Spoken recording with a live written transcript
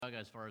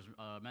as far as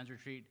men's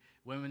retreat,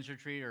 women's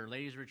retreat, or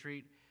ladies'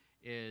 retreat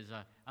is,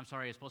 it's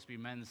supposed to be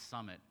men's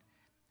summit.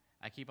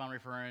 I keep on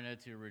referring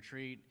it to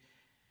retreat.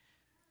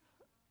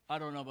 I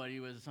don't know about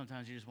you, but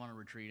sometimes you just want to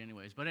retreat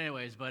anyways. But a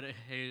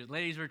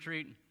ladies'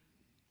 retreat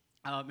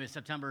is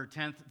September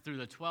 10th through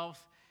the 12th.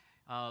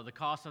 The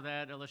cost of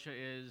that, Alicia,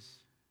 is,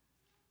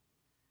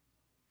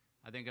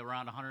 I think,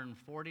 around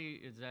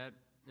 $140. Is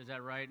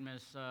that right,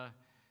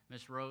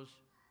 Miss Rose?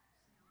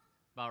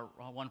 About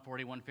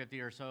 $140,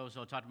 $150 or so.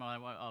 So talk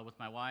to with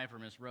my wife or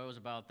Miss Rose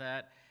about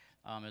that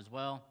as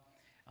well.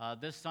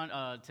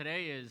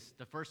 Today is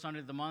the first Sunday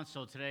of the month,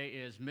 so today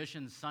is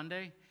Mission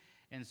Sunday.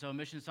 And so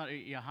Mission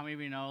Sunday, how many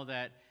of you know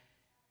that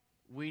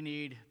we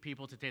need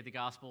people to take the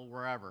gospel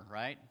wherever,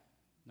 right?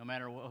 No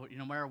matter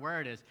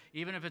where it is.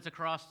 Even if it's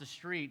across the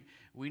street,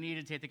 we need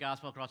to take the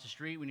gospel across the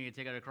street. We need to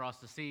take it across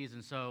the seas.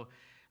 And so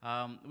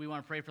we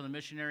want to pray for the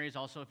missionaries.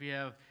 Also, if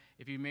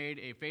you made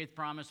a faith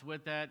promise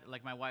with that,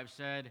 like my wife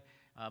said,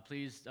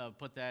 please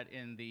put that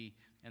in the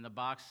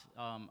box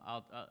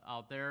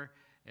out there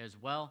as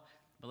well.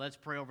 But let's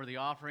pray over the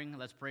offering.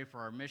 Let's pray for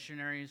our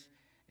missionaries.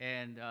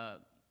 And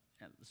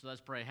so let's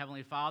pray.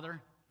 Heavenly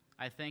Father,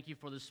 I thank you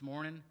for this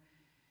morning.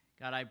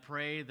 God, I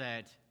pray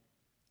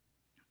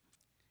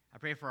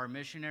for our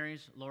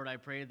missionaries. Lord, I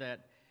pray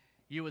that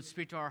you would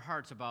speak to our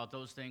hearts about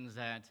those things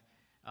that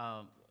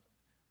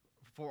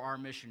for our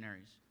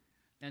missionaries.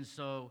 And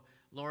so,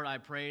 Lord, I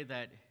pray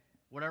that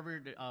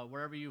whatever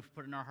you've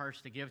put in our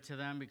hearts to give to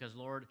them, because,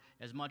 Lord,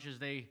 as much as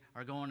they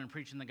are going and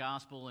preaching the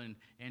gospel and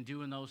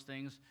doing those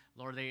things,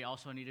 Lord, they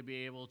also need to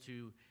be able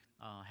to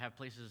have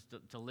places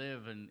to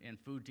live and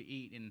food to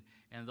eat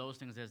and those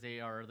things as they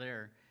are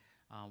there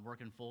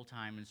working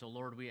full-time. And so,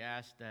 Lord, we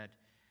ask that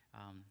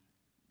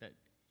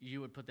you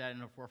would put that in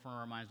the forefront of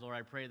our minds. Lord,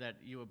 I pray that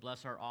you would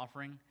bless our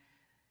offering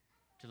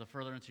to the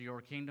furtherance of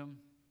your kingdom.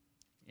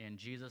 In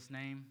Jesus'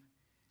 name,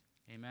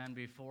 amen.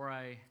 Before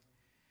I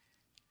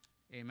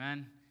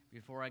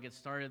get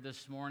started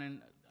this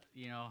morning,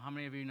 how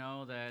many of you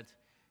know that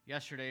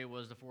yesterday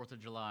was the 4th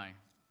of July?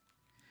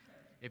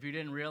 If you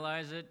didn't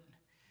realize it,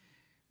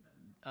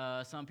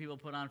 some people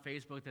put on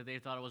Facebook that they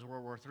thought it was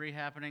World War III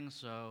happening,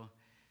 so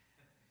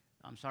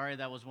I'm sorry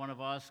that was one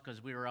of us,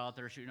 because we were out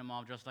there shooting them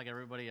off just like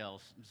everybody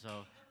else.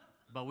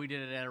 But we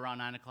did it at around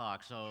 9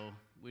 o'clock, so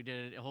we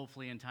did it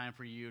hopefully in time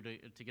for you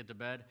to get to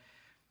bed.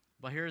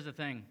 But here's the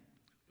thing.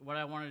 What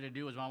I wanted to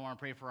do is I want to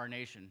pray for our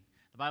nation.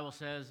 The Bible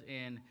says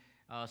in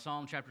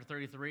Psalm chapter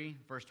 33,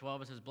 verse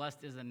 12, it says,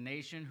 "Blessed is the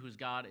nation whose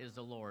God is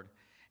the Lord,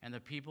 and the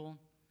people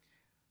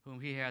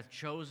whom he hath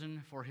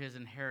chosen for his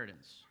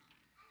inheritance."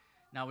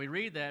 Now we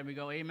read that and we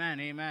go, amen,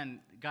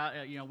 amen.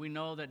 God, we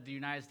know that the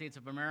United States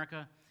of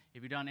America,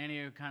 if you've done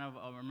any kind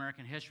of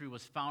American history,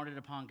 was founded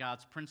upon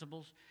God's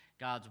principles,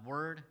 God's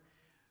word.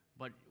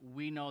 But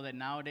we know that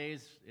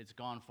nowadays it's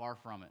gone far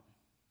from it.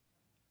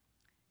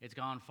 It's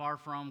gone far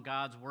from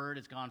God's word.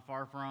 It's gone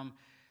far from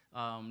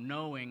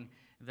knowing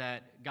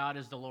that God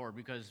is the Lord,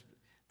 because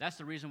that's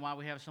the reason why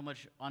we have so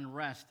much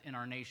unrest in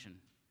our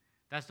nation.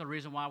 That's the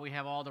reason why we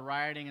have all the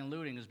rioting and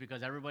looting, is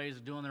because everybody's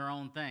doing their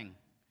own thing.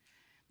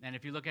 And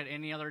if you look at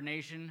any other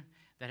nation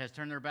that has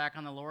turned their back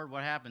on the Lord,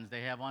 what happens?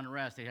 They have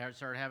unrest. They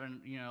start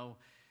having,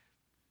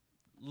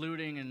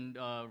 looting and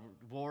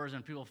wars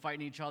and people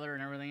fighting each other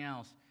and everything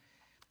else.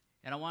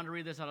 And I wanted to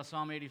read this out of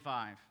Psalm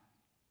 85.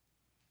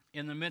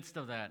 In the midst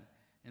of that,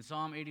 in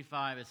Psalm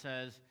 85, it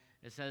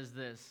says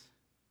this: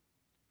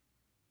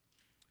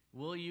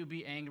 "Will you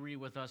be angry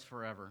with us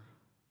forever?"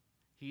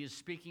 He is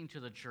speaking to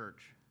the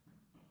church.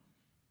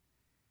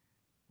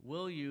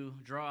 "Will you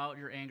draw out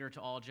your anger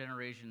to all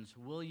generations?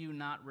 Will you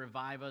not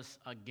revive us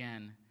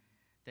again,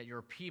 that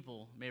your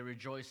people may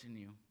rejoice in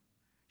you?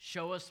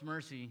 Show us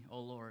mercy, O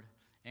Lord,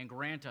 and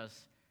grant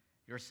us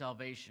your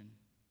salvation."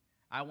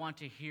 I want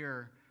to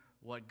hear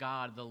what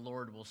God the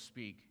Lord will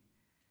speak.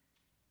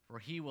 For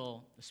he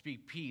will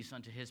speak peace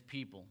unto his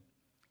people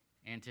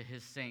and to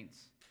his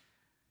saints.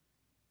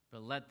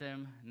 But let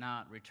them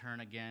not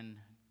return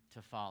again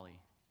to folly.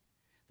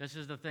 This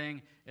is the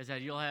thing, is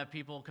that you'll have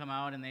people come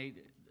out and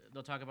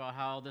they'll talk about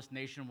how this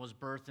nation was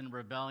birthed in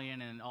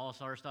rebellion and all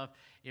sort of stuff.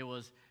 It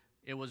was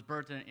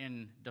birthed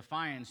in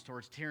defiance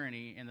towards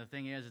tyranny, and the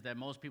thing is that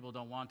most people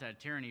don't want that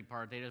tyranny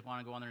part. They just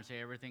want to go on there and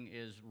say everything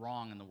is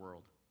wrong in the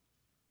world.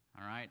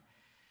 All right?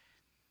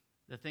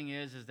 The thing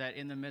is that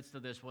in the midst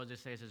of this, what does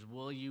it say? It says,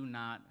 "Will you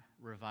not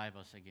revive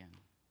us again?"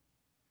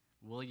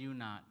 Will you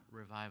not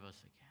revive us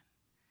again?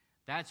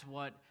 That's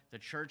what the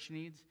church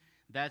needs.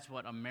 That's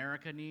what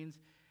America needs.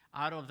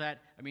 Out of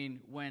that,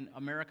 when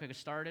America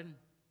started,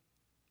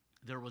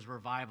 there was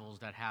revivals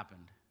that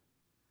happened.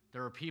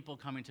 There were people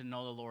coming to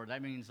know the Lord.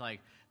 That means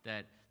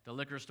that the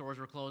liquor stores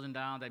were closing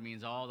down. That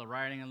means all the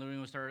rioting and looting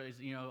was started.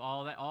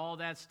 All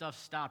that stuff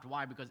stopped.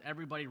 Why? Because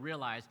everybody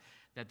realized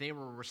that they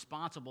were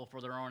responsible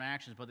for their own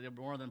actions. But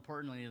more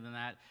importantly than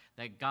that,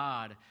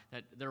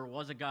 that there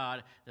was a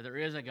God, that there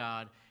is a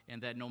God,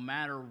 and that no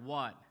matter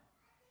what,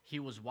 he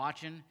was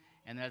watching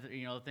And that,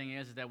 the thing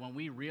is that when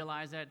we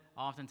realize that,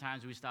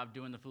 oftentimes we stop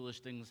doing the foolish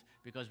things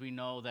because we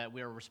know that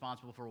we are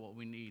responsible for what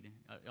we need,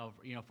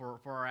 for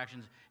our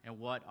actions and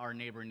what our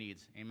neighbor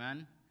needs.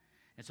 Amen?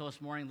 And so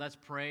this morning, let's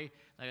pray,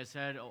 like I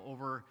said,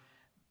 over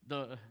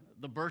the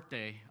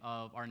birthday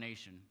of our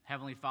nation.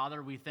 Heavenly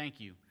Father, we thank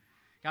you.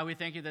 God, we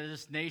thank you that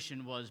this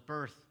nation was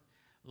birthed,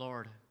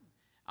 Lord,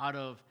 out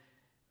of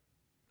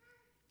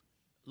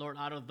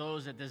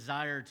those that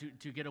desire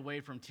to get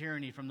away from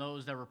tyranny, from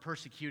those that were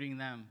persecuting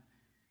them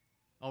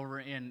over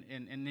in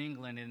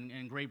England and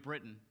in Great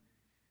Britain.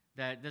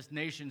 That this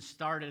nation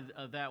started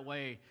that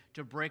way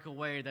to break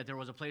away, that there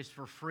was a place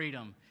for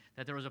freedom,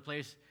 that there was a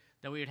place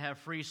that we would have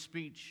free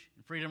speech,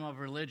 freedom of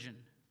religion.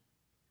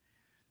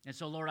 And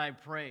so, Lord, I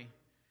pray,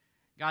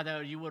 God,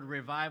 that you would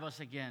revive us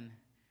again.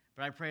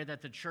 But I pray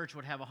that the church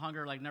would have a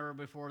hunger like never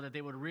before, that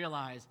they would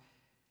realize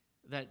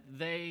that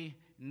they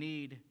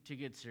need to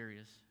get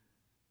serious.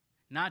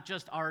 Not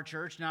just our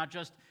church,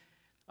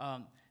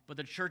 but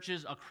the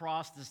churches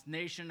across this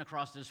nation,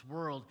 across this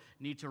world,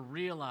 need to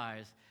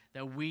realize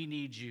that we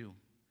need you.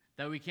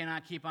 That we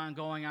cannot keep on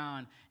going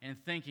on and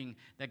thinking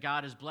that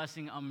God is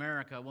blessing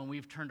America when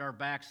we've turned our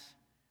backs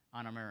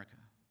on America.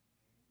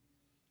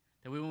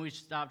 That when we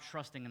stop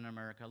trusting in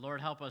America,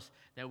 Lord, help us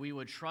that we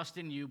would trust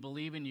in you,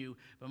 believe in you,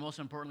 but most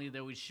importantly,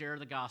 that we share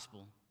the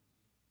gospel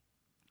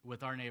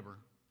with our neighbor.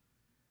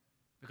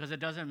 Because it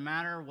doesn't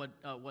matter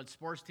what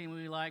sports team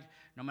we like,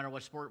 no matter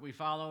what sport we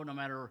follow, no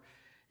matter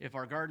if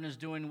our garden is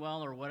doing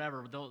well or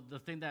whatever. The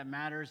thing that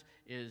matters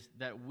is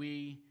that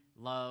we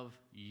love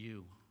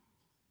you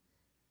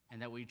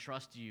and that we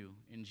trust you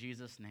in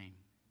Jesus' name.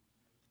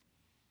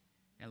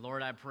 And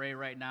Lord, I pray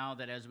right now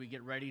that as we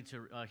get ready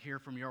to hear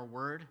from your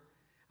word,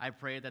 I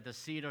pray that the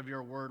seed of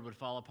your word would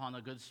fall upon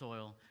the good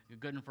soil, the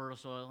good and fertile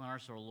soil in our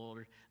soul,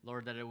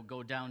 Lord, that it would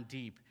go down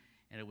deep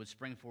and it would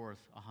spring forth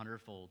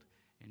 100-fold.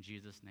 In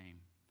Jesus' name,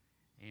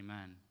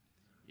 amen.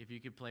 If you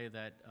could play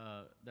that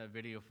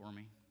video for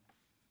me.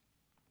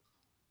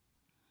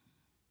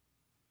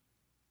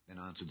 Then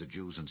answered the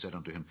Jews and said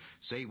unto him,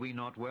 Say we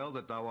not well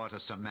that thou art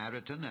a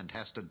Samaritan and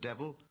hast a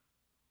devil?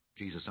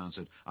 Jesus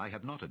answered, I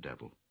have not a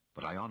devil,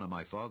 but I honor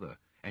my Father,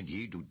 and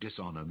ye do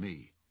dishonor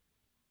me.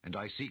 And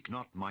I seek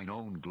not mine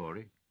own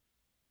glory.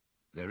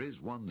 There is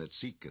one that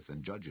seeketh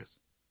and judgeth.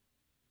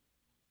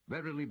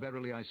 Verily,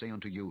 verily, I say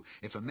unto you,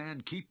 if a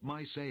man keep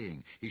my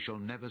saying, he shall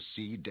never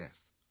see death.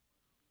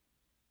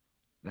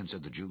 Then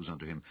said the Jews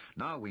unto him,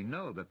 Now we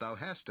know that thou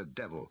hast a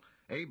devil.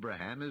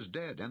 Abraham is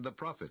dead, and the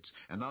prophets.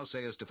 And thou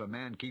sayest, If a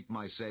man keep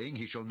my saying,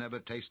 he shall never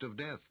taste of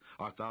death.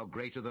 Art thou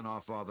greater than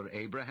our father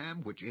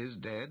Abraham, which is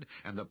dead,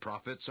 and the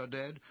prophets are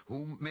dead?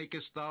 Whom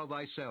makest thou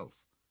thyself?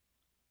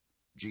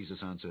 Jesus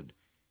answered,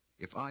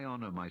 If I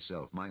honor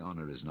myself, my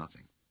honor is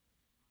nothing.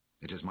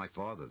 It is my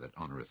Father that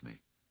honoreth me,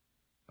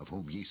 of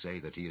whom ye say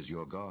that he is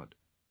your God.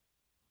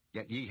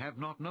 Yet ye have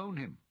not known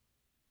him,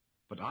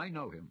 but I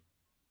know him.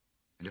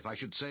 And if I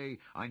should say,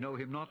 I know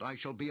him not, I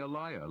shall be a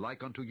liar,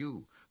 like unto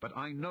you. But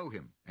I know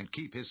him, and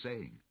keep his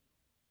saying.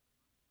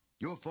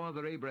 Your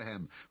father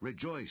Abraham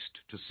rejoiced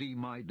to see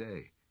my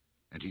day,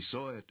 and he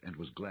saw it, and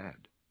was glad.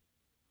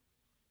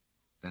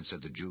 Then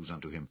said the Jews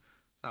unto him,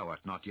 Thou art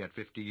not yet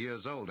 50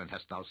 years old, and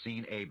hast thou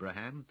seen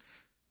Abraham?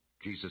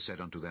 Jesus said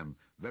unto them,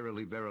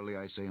 Verily, verily,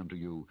 I say unto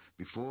you,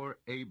 before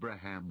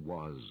Abraham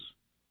was,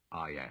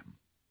 I am.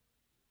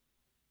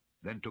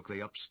 Then took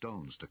they up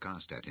stones to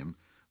cast at him,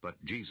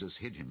 but Jesus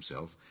hid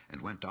himself,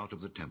 and went out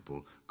of the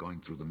temple,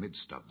 going through the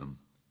midst of them,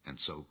 and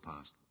so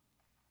passed.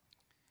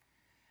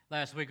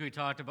 Last week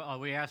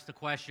we asked the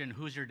question,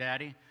 who's your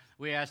daddy?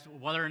 We asked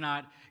whether or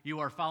not you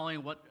are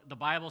following what the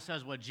Bible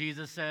says, what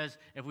Jesus says,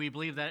 if we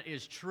believe that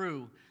is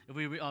true, if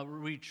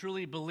we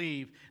truly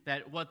believe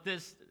that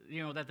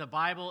that the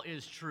Bible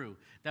is true,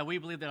 that we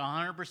believe that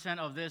 100%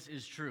 of this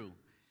is true,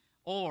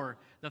 or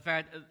the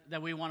fact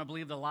that we want to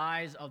believe the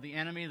lies of the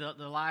enemy, the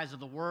lies of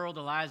the world,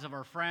 the lies of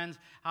our friends.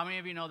 How many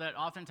of you know that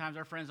oftentimes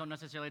our friends don't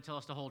necessarily tell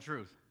us the whole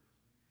truth?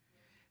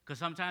 Because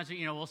sometimes,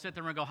 we'll sit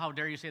there and go, how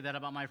dare you say that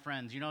about my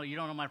friends? You don't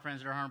know my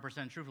friends that are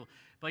 100% truthful.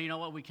 But you know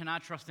what? We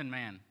cannot trust in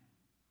man.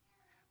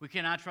 We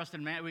cannot trust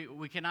in man.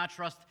 We cannot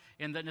trust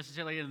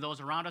necessarily in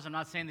those around us. I'm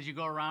not saying that you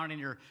go around and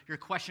you're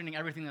questioning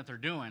everything that they're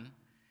doing.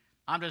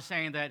 I'm just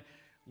saying that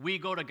we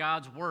go to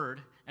God's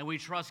word and we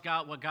trust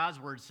God, what God's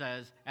word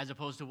says, as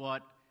opposed to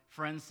what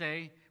friends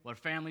say, what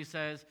family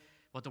says,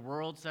 what the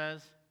world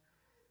says.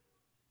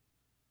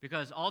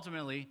 Because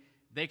ultimately,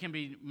 they can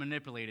be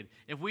manipulated.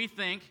 If we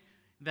think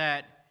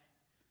that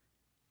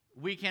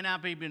we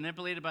cannot be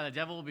manipulated by the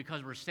devil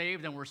because we're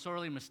saved, and we're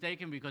sorely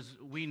mistaken, because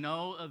we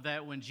know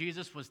that when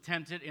Jesus was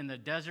tempted in the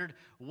desert,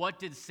 what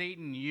did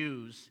Satan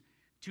use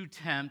to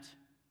tempt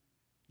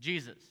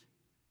Jesus?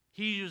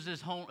 He used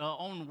his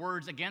own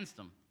words against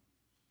him.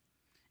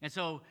 And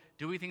so,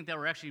 do we think that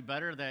we're actually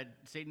better, that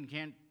Satan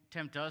can't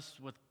tempt us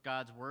with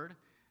God's word,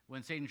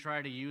 when Satan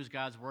tried to use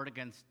God's word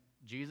against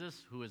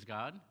Jesus, who is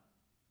God?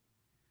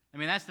 I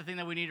mean, that's the thing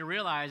that we need to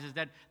realize, is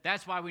that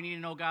that's why we need to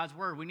know God's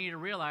word. We need to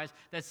realize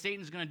that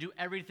Satan's going to do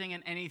everything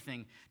and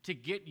anything to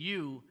get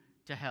you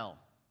to hell,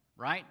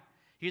 right?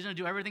 He's going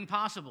to do everything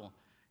possible.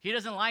 He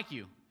doesn't like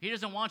you. He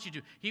doesn't want you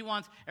to. He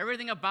wants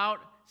everything about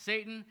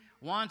Satan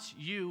wants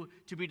you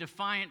to be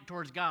defiant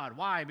towards God.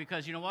 Why?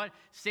 Because you know what?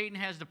 Satan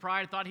has the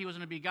pride, thought he was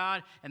going to be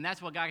God, and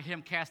that's what got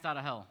him cast out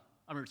of hell.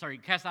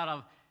 Cast out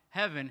of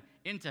heaven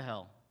into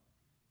hell.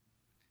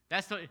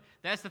 That's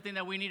the thing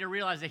that we need to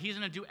realize, that he's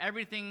going to do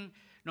everything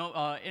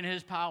in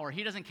his power.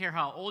 He doesn't care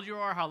how old you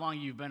are, how long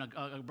you've been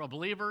a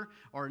believer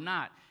or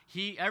not.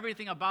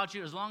 Everything about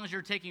you, as long as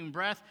you're taking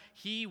breath,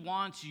 he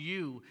wants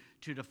you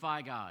to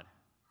defy God.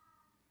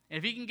 And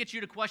if he can get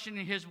you to question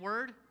his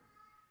word,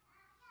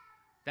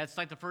 that's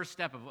like the first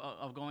step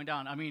of going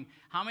down. I mean,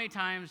 how many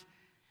times,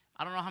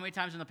 I don't know how many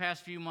times in the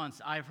past few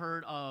months I've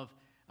heard of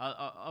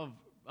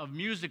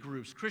music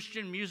groups,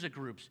 Christian music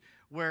groups,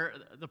 where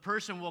the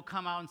person will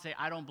come out and say,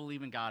 I don't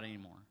believe in God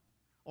anymore.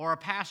 Or a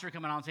pastor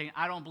coming out and saying,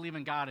 I don't believe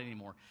in God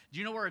anymore. Do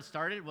you know where it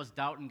started? It was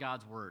doubting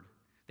God's word.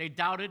 They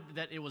doubted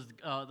that it was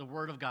the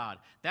word of God.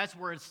 That's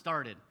where it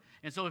started.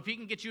 And so if he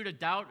can get you to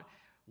doubt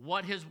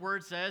what his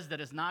word says, that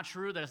it's not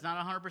true, that it's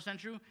not 100%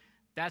 true,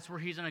 that's where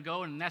he's going to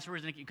go, and that's where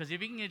he's going to, because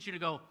if he can get you to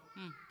go,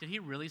 did he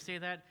really say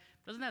that?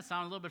 Doesn't that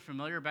sound a little bit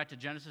familiar back to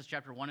Genesis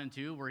chapter 1 and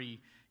 2, where he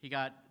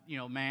got,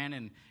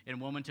 man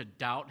and woman to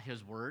doubt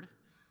his word?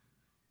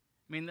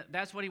 I mean,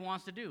 that's what he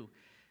wants to do.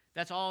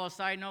 That's all a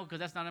side note, because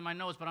that's not in my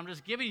notes, but I'm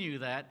just giving you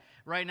that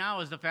right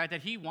now, is the fact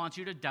that he wants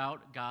you to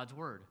doubt God's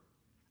word.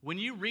 When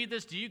you read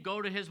this, do you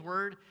go to his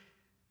word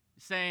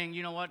saying,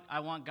 you know what,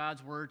 I want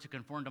God's word to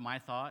conform to my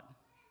thought?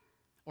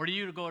 Or do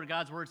you go to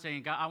God's word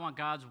saying, God, I want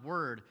God's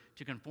word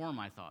to conform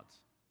my thoughts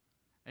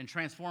and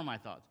transform my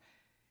thoughts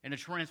and to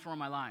transform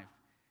my life?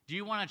 Do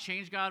you want to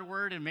change God's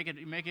word and make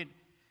it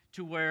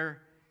to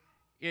where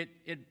it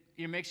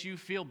makes you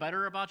feel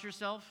better about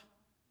yourself?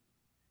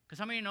 Because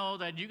how many know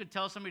that you could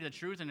tell somebody the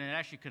truth and it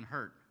actually can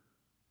hurt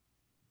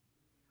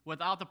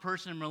without the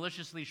person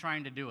maliciously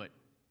trying to do it?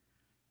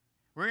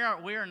 We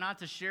are not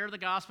to share the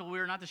gospel. We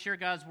are not to share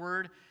God's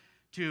word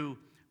to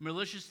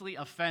maliciously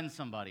offend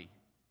somebody.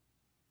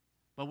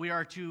 But we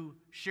are to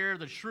share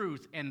the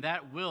truth, and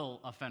that will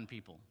offend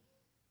people.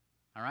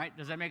 All right?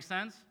 Does that make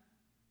sense?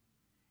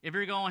 If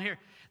you're going here,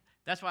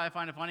 that's why I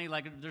find it funny.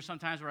 Like, there's some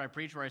times where I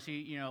preach where I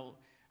see,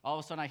 all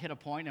of a sudden I hit a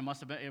point, and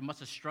it must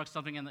have struck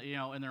something in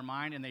in their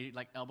mind, and they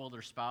like elbow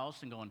their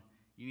spouse and going,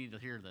 "You need to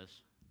hear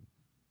this.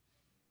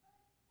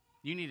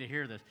 You need to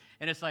hear this."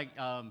 And it's like,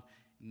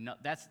 no,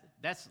 that's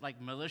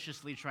like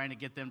maliciously trying to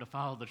get them to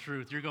follow the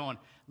truth. You're going,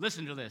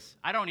 "Listen to this.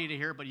 I don't need to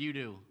hear it, but you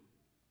do."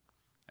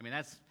 I mean,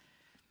 that's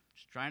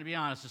just trying to be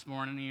honest this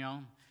morning,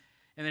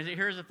 And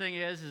here's the thing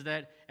is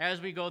that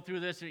as we go through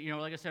this,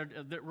 like I said,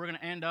 we're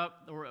going to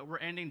we're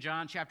ending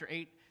John chapter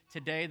 8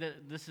 today.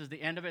 This is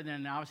the end of it, and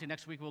then obviously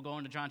next week we'll go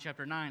into John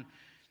chapter 9.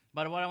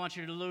 But what I want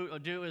you to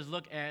do is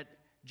look at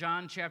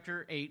John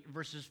chapter 8,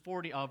 verse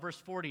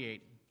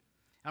 48.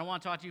 I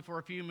want to talk to you for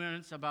a few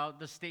minutes about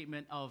the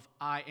statement of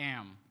I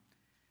am.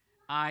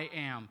 I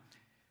am.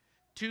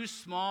 2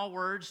 small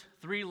words,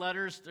 3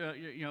 letters,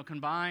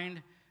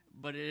 combined,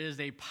 but it is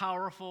a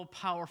powerful,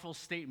 powerful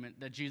statement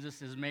that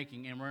Jesus is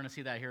making, and we're going to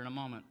see that here in a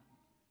moment.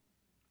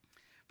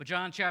 But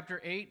John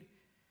chapter 8,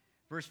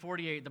 verse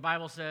 48, the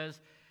Bible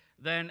says,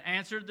 Then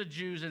answered the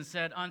Jews and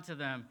said unto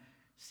them,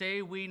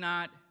 Say we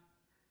not,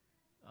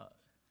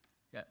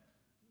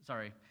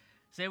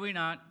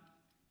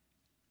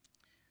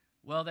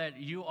 well, that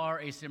you are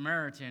a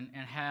Samaritan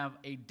and have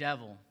a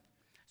devil.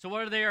 So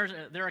what are they?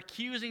 They're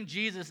accusing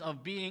Jesus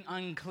of being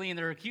unclean.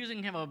 They're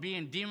accusing him of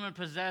being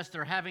demon-possessed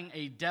or having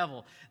a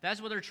devil.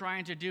 That's what they're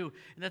trying to do.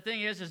 And the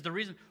thing is the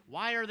reason,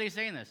 why are they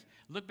saying this?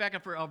 Look back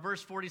at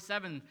verse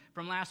 47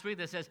 from last week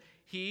that says,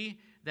 He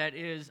that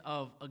is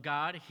of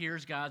God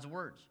hears God's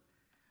words.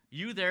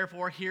 You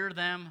therefore hear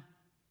them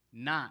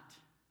not,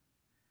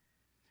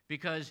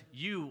 because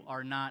you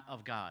are not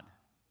of God.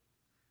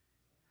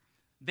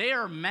 They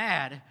are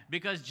mad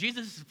because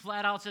Jesus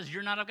flat out says,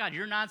 you're not of God.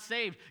 You're not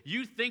saved.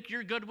 You think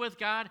you're good with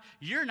God.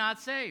 You're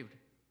not saved.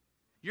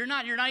 You're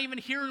not even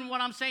hearing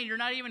what I'm saying. You're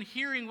not even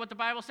hearing what the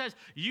Bible says.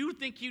 You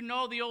think you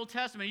know the Old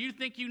Testament. You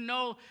think you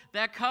know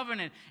that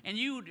covenant. And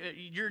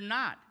you're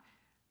not.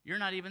 You're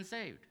not even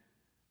saved.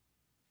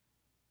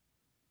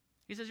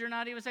 He says, you're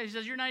not even saved. He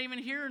says, you're not even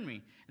hearing me.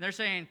 And they're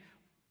saying,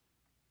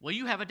 well,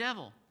 you have a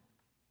devil.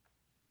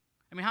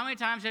 I mean, how many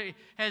times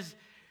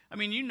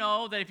you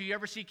know that if you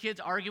ever see kids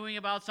arguing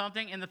about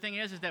something, and the thing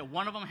is that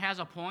one of them has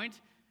a point,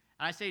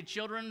 and I say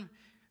children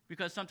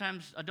because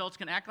sometimes adults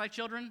can act like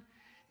children,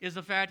 is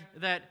the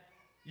fact that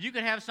you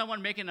could have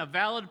someone making a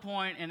valid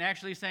point and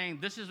actually saying,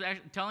 this is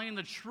actually telling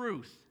the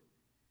truth,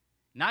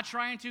 not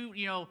trying to,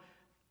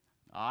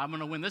 I'm going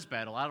to win this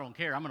battle, I don't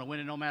care, I'm going to win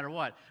it no matter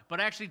what, but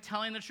actually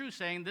telling the truth,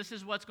 saying, this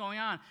is what's going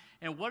on.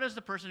 And what does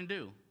the person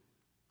do?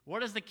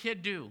 What does the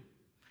kid do?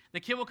 The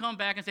kid will come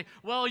back and say,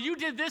 well, you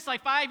did this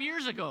like 5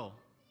 years ago.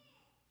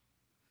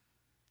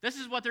 This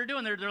is what they're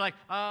doing. They're like,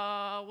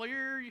 well,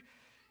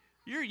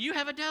 you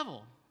have a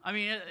devil. I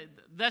mean,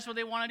 that's what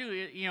they want to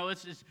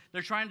do.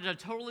 They're trying to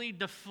totally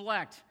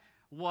deflect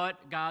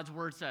what God's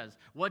word says,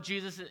 what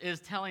Jesus is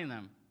telling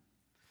them.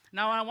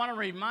 Now, I want to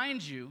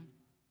remind you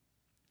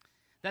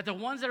that the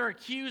ones that are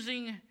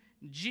accusing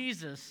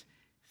Jesus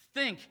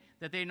think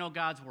that they know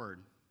God's word.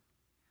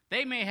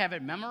 They may have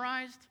it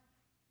memorized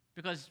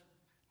because,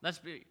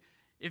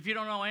 if you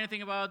don't know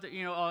anything about,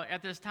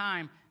 at this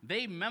time,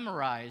 they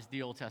memorized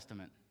the Old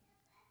Testament.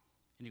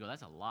 And you go,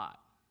 that's a lot.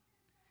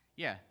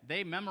 Yeah,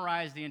 they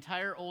memorized the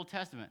entire Old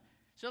Testament.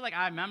 So like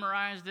I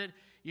memorized it,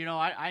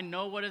 I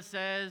know what it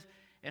says.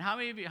 And how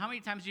many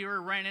times have you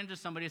ever ran into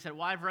somebody and said,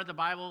 well, I've read the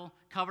Bible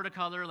cover to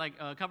cover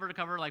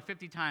like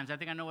 50 times. I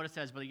think I know what it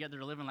says, but yet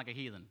they're living like a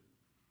heathen.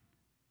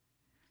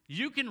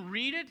 You can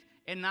read it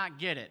and not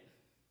get it.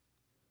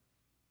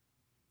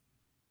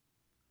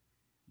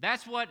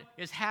 That's what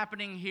is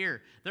happening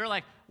here. They're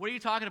like, what are you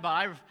talking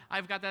about?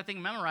 I've got that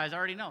thing memorized. I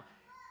already know.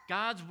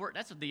 God's word,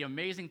 that's the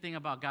amazing thing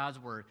about God's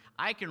word.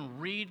 I can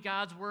read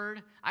God's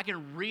word. I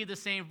can read the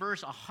same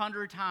verse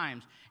 100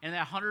 times. And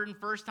that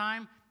 101st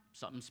time,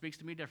 something speaks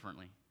to me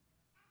differently.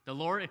 The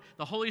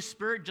Holy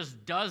Spirit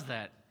just does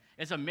that.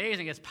 It's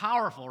amazing. It's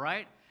powerful,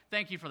 right?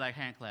 Thank you for that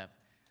hand clap.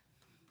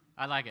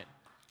 I like it.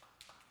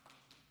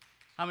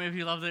 How many of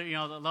you love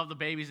the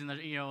babies in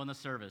the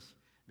service?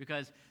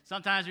 Because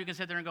sometimes we can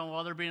sit there and go,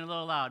 well, they're being a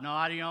little loud.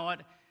 No, you know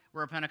what?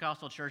 We're a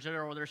Pentecostal church.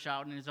 They're over there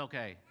shouting, and it's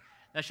okay.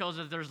 That shows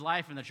that there's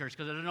life in the church.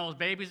 Because if there's no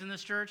babies in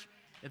this church,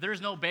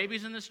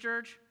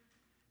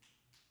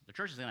 the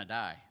church is going to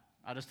die.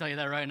 I'll just tell you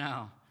that right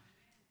now.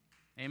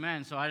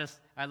 Amen. So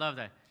I love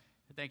that.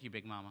 Thank you,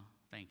 Big Mama.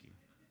 Thank you.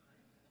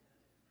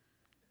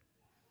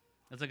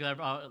 Let's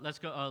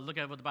look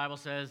at what the Bible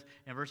says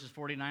in verses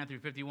 49 through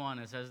 51.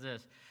 It says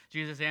this.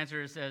 Jesus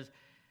answered, it says,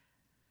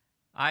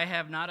 I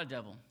have not a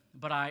devil,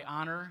 but I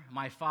honor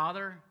my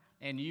Father,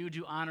 and you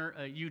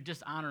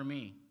dishonor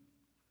me.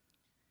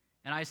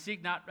 And I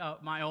seek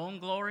not my own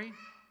glory.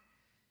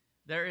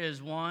 There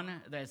is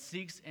one that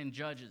seeks and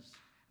judges.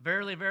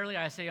 Verily, verily,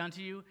 I say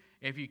unto you,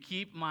 if you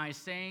keep my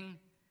saying,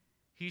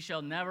 he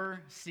shall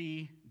never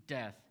see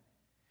death.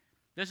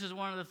 This is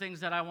one of the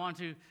things that I want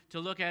to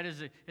look at.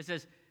 Is it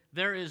says,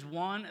 there is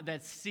one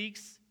that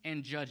seeks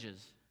and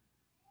judges.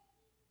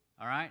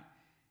 All right?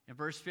 In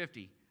verse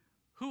 50.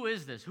 Who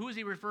is this? Who is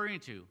he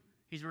referring to?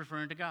 He's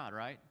referring to God,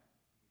 right?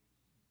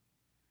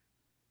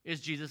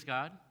 Is Jesus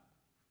God?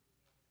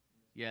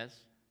 Yes.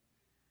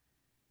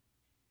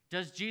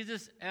 Did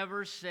he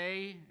ever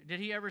say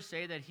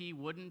that he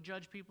wouldn't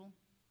judge people?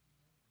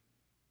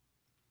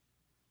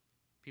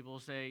 People will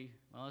say,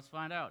 well, let's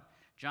find out.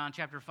 John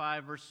chapter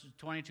 5, verse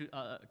 20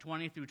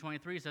 through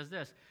 23 says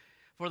this,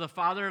 for the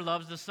Father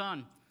loves the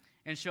Son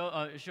and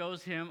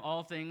shows him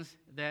all things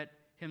that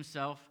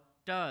himself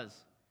does.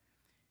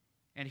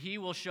 And he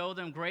will show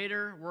them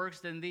greater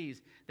works than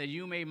these, that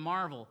you may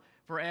marvel.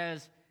 For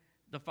as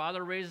the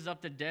Father raises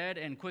up the dead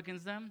and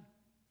quickens them,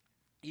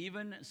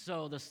 even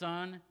so the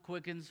Son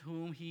quickens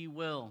whom he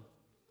will.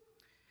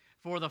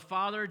 For the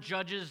Father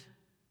judges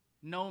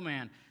no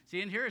man.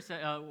 See, in here,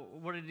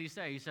 what did he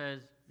say? He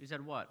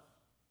said what?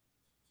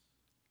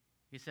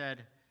 He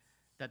said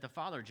that the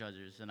Father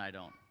judges and I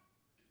don't.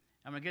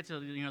 I'm going to get to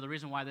the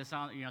reason why this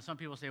sounds. Some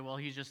people say, well,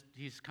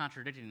 he's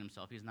contradicting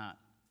himself. He's not.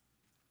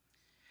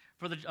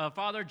 For the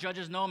Father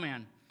judges no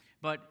man,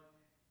 but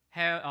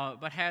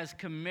has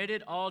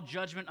committed all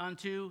judgment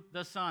unto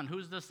the Son.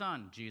 Who's the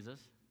Son? Jesus.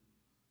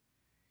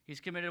 He's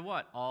committed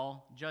what?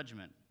 All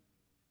judgment.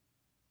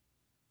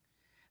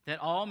 That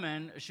all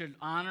men should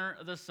honor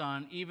the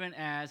Son, even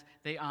as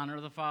they honor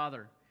the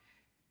Father.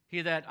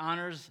 He that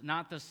honors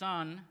not the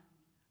Son,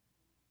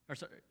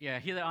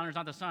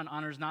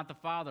 honors not the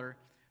Father,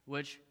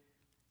 which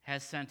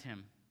has sent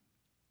him.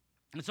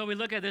 And so we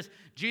look at this.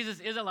 Jesus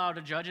is allowed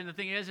to judge, and the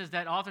thing is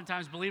that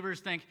oftentimes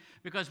believers think,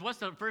 because what's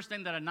the first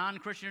thing that a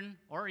non-Christian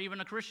or even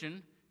a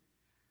Christian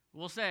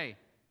will say?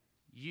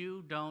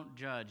 You don't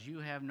judge. You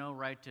have no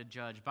right to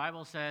judge. The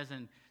Bible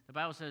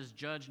says,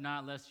 judge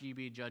not lest ye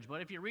be judged.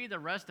 But if you read the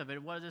rest of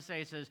it, what does it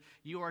say? It says,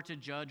 you are to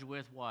judge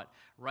with what?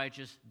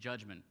 Righteous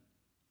judgment.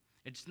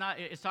 It's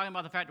talking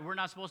about the fact that we're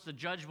not supposed to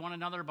judge one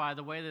another by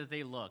the way that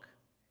they look.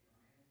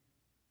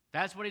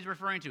 That's what he's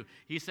referring to.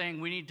 He's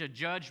saying we need to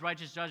judge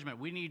righteous judgment.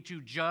 We need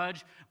to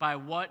judge by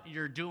what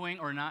you're doing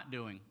or not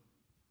doing.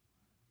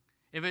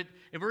 If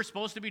we're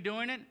supposed to be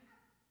doing it,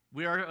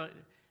 we are,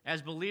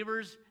 as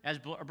believers, as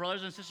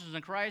brothers and sisters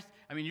in Christ,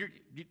 you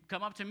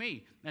come up to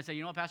me and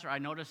say, Pastor, I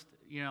noticed,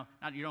 you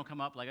don't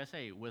come up, like I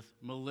say, with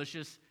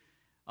malicious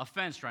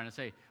offense trying to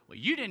say, well,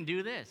 you didn't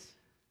do this.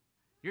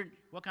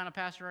 What kind of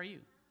pastor are you?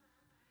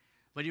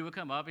 But you would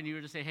come up and you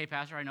would just say, hey,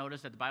 Pastor, I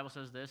noticed that the Bible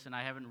says this, and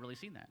I haven't really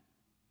seen that.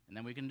 And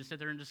then we can just sit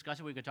there and discuss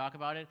it. We could talk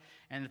about it.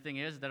 And the thing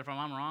is that if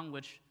I'm wrong,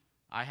 which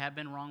I have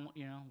been wrong,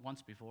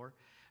 once before.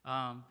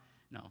 No,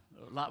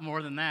 a lot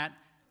more than that.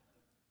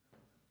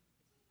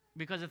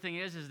 Because the thing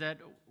is that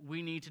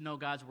we need to know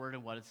God's word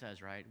and what it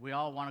says, right? We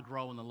all want to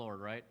grow in the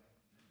Lord, right?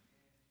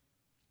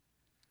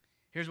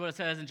 Here's what it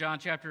says in John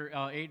chapter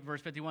 8,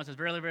 verse 51. It says,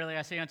 verily, verily,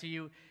 I say unto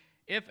you,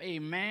 if a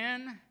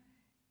man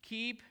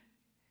keep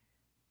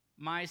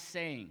my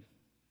saying,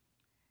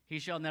 he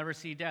shall never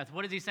see death.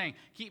 What is he saying?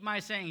 Keep my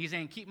saying. He's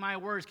saying, keep my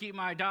words, keep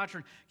my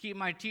doctrine, keep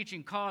my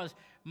teaching, cause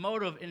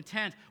motive,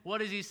 intent.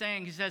 What is he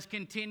saying? He says,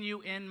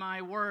 continue in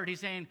my word. He's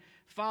saying,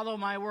 follow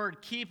my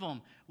word, keep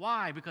them.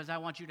 Why? Because I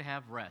want you to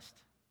have rest.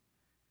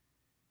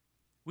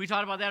 We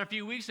talked about that a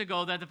few weeks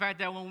ago, that the fact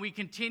that when we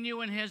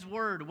continue in his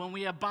word, when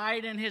we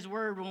abide in his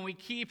word, when we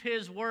keep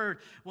his word,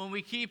 when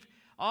we keep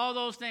all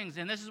those things,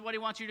 and this is what he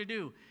wants you to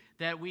do,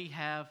 that we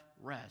have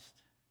rest.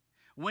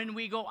 When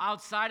we go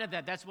outside of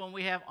that, that's when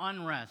we have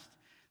unrest.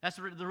 That's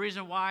the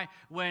reason why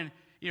when,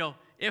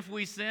 if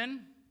we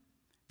sin,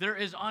 there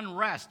is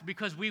unrest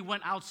because we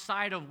went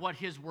outside of what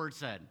his word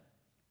said.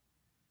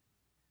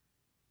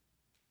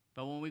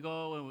 But when we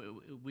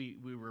go, we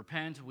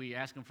repent, we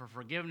ask him for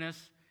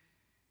forgiveness,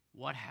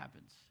 what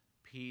happens?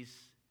 Peace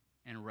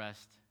and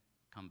rest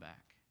come back.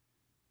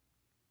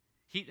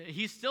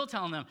 He's still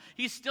telling them,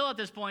 he's still at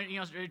this point,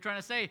 trying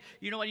to say,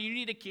 you know what, you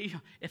need to keep,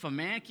 if a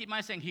man keep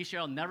my saying, he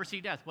shall never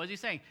see death. What is he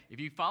saying? If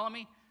you follow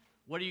me,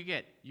 what do you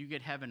get? You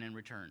get heaven in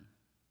return.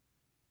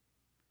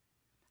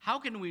 How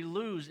can we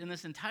lose in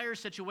this entire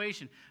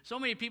situation? So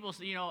many people,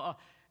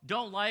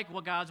 don't like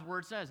what God's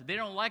word says. They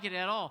don't like it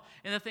at all.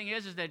 And the thing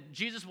is that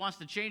Jesus wants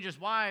to change us.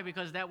 Why?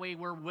 Because that way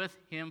we're with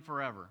him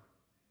forever.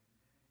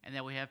 And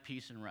that we have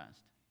peace and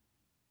rest.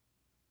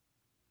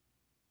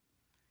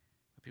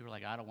 But people are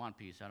like, I don't want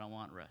peace. I don't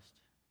want rest.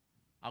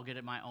 I'll get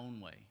it my own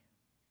way.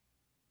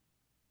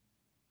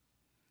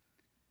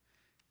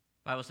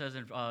 The Bible says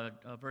in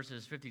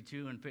verses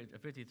 52 and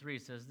 53,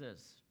 it says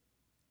this.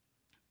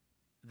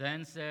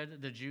 Then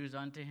said the Jews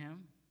unto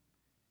him,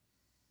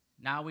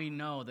 now we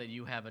know that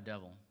you have a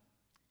devil.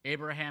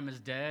 Abraham is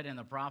dead and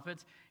the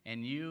prophets,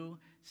 and you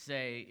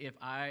say,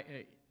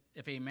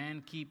 if a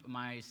man keep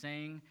my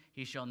saying,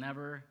 he shall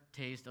never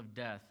taste of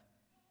death.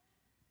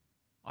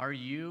 Are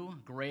you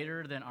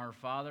greater than our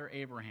father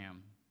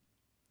Abraham,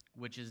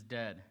 which is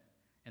dead,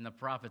 and the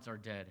prophets are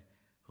dead,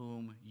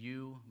 whom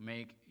you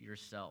make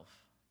yourself?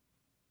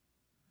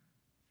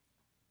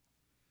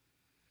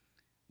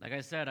 Like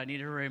I said, I need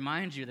to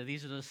remind you that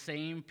these are the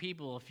same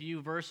people a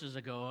few verses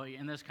ago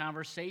in this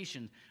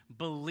conversation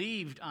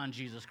believed on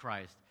Jesus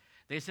Christ.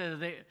 They said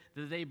that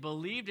they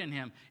believed in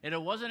him. And it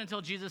wasn't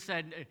until Jesus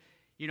said,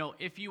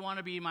 if you want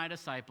to be my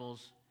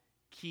disciples,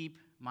 keep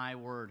my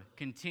word.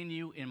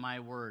 Continue in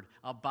my word.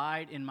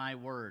 Abide in my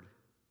word.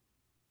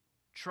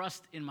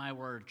 Trust in my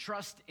word.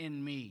 Trust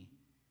in me.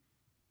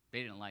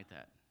 They didn't like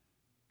that.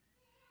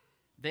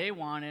 They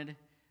wanted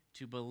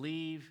to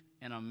believe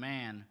in a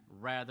man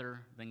rather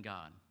than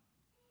God.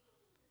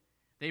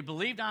 They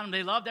believed on him.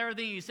 They loved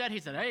everything he said. He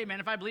said, hey,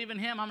 man, if I believe in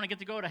him, I'm going to get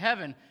to go to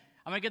heaven.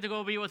 I'm going to get to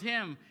go be with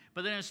him.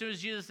 But then as soon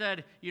as Jesus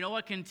said, you know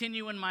what,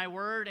 continue in my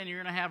word and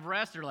you're going to have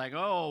rest, they're like,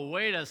 oh,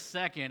 wait a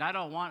second. I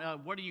don't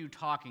want, what are you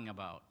talking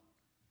about?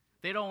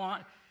 They don't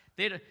want,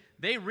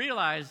 they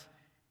realize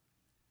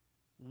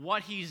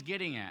what he's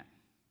getting at.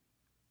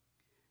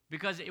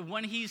 Because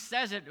when he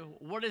says it,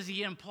 what is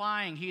he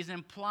implying? He's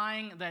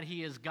implying that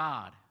he is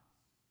God.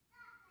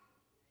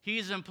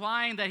 He's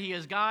implying that he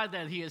is God,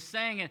 that he is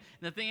saying it.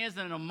 And the thing is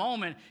that in a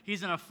moment,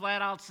 he's going to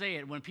flat out say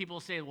it when people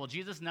say, well,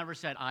 Jesus never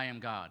said, I am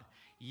God.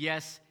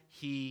 Yes,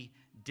 he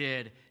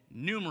did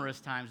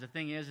numerous times. The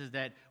thing is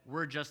that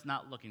we're just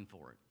not looking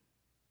for it.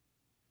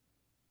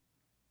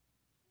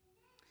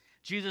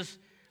 Jesus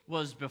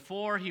was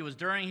before, he was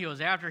during, he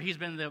was after, he's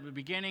been the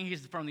beginning,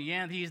 he's from the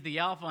end, he's the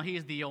Alpha,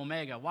 he's the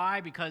Omega.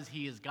 Why? Because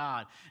he is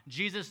God.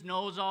 Jesus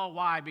knows all.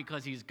 Why?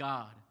 Because he's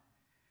God.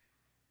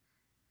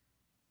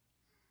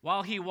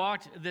 While he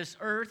walked this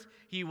earth,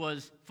 he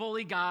was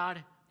fully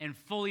God and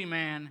fully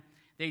man.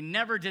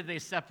 They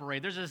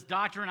separate. There's this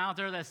doctrine out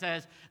there that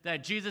says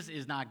that Jesus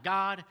is not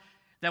God,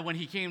 that when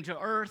he came to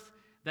earth,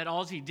 that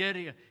all he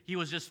did, he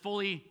was just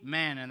fully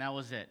man, and that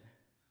was it.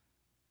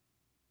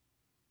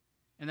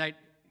 And that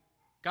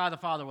God the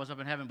Father was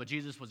up in heaven, but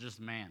Jesus was just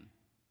man.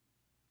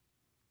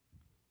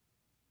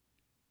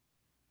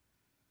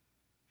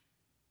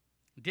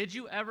 Did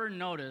you ever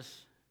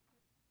notice,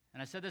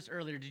 and I said this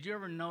earlier, did you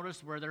ever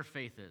notice where their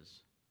faith is?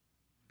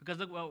 Because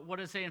look, what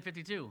does it say in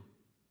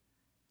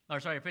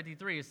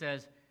 53? It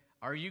says,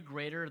 are you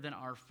greater than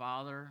our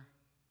father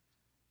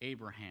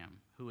Abraham,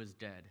 who is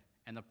dead,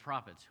 and the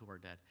prophets who are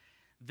dead?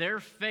 Their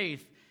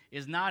faith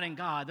is not in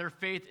God. Their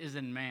faith is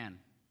in man.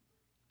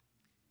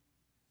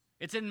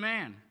 It's in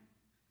man.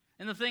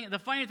 And the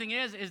funny thing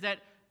is that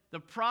the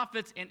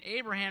prophets and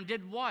Abraham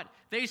did what?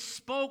 They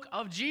spoke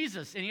of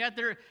Jesus, and yet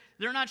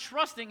they're not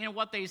trusting in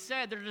what they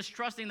said. They're just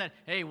trusting that,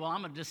 hey, well,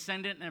 I'm a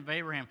descendant of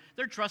Abraham.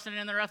 They're trusting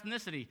in their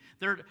ethnicity,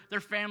 their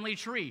family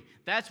tree.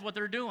 That's what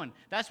they're doing.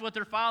 That's what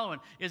they're following,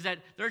 is that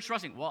they're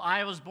trusting, well,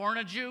 I was born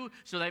a Jew,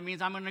 so that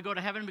means I'm going to go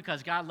to heaven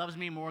because God loves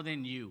me more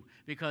than you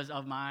because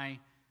of my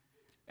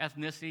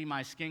ethnicity,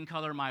 my skin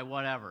color, my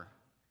whatever.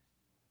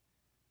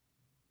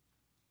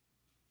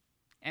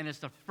 And it's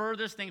the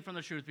furthest thing from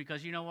the truth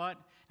because you know what?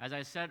 As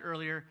I said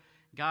earlier,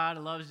 God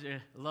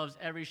loves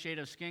every shade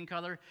of skin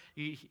color.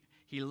 He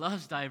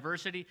loves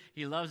diversity.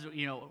 He loves,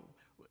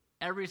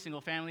 every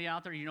single family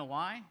out there. You know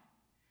why?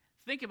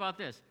 Think about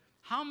this.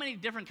 How many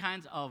different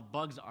kinds of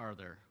bugs are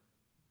there?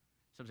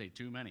 Some say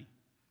too many.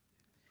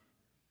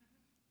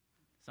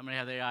 Somebody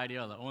had the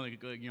idea that only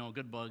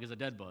good bug is a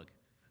dead bug.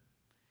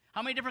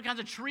 How many different kinds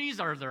of trees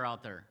are there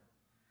out there?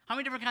 How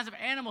many different kinds of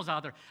animals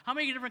out there? How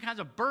many different kinds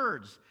of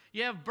birds?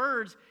 You have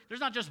birds, there's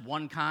not just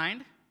one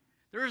kind.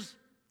 There's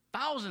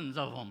thousands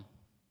of them.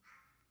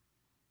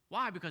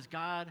 Why? Because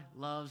God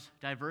loves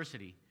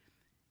diversity.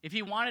 If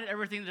he wanted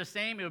everything the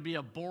same, it would be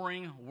a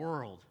boring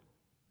world,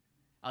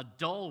 a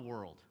dull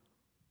world.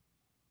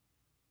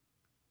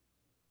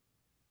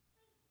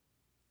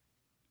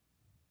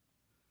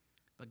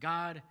 But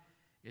God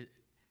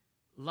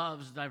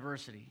loves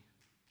diversity.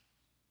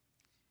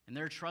 And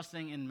they're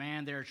trusting in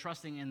man. They're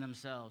trusting in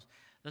themselves.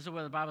 This is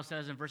what the Bible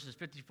says in verses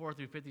 54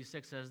 through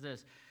 56 says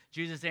this.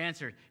 Jesus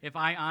answered, if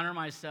I honor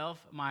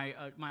myself, my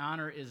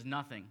honor is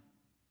nothing.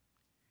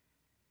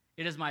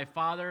 It is my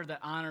Father that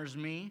honors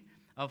me,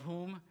 of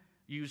whom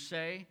you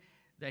say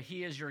that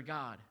he is your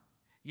God.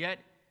 Yet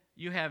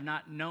you have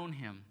not known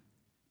him,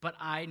 but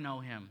I know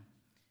him.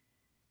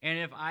 And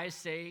if I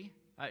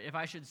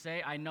should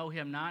say I know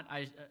him not,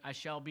 I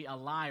shall be a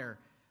liar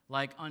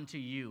like unto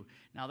you.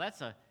 Now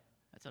that's an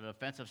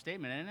offensive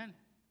statement, isn't it?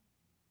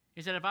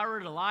 He said, if I were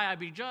to lie, I'd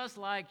be just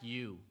like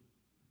you.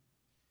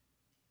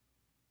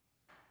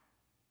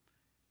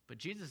 But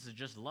Jesus is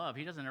just love.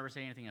 He doesn't ever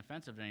say anything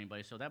offensive to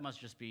anybody, so that must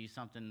just be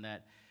something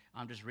that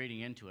I'm just reading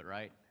into it,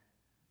 right?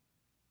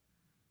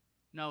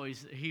 No,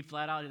 he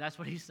flat out, that's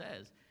what he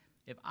says.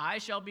 If I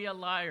shall be a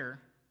liar,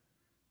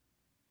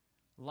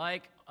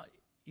 like,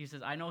 he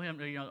says, I know him,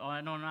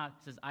 I know not.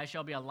 He says, I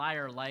shall be a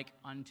liar like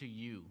unto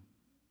you.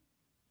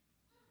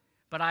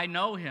 But I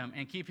know him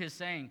and keep his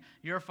saying,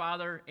 your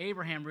father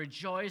Abraham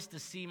rejoiced to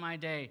see my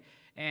day,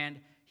 and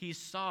he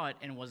saw it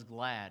and was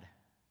glad.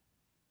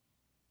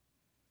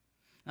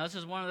 Now, this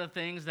is one of the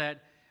things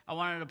that I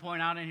wanted to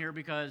point out in here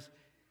because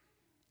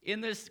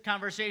in this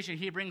conversation,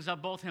 he brings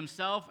up both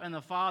himself and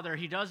the Father.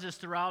 He does this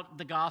throughout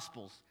the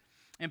Gospels.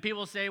 And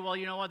people say, well,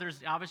 you know what,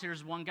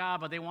 there's one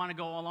God, but they want to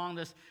go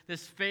along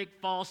this fake,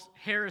 false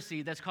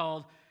heresy that's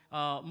called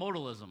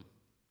modalism.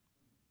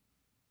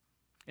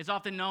 It's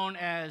often known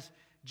as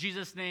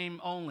Jesus'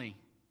 name only.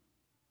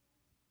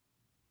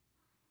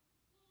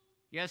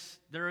 Yes,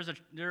 there is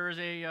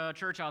a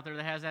church out there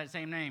that has that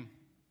same name.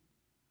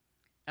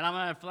 And I'm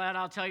going to flat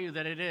out tell you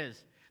that it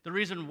is. The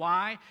reason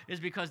why is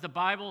because the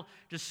Bible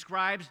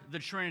describes the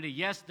Trinity.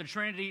 Yes, the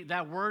Trinity,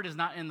 that word is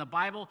not in the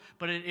Bible,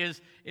 but it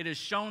is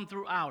shown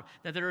throughout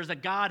that there is a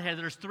Godhead.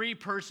 There's three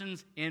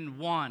persons in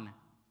one.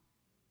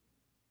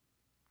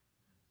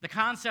 The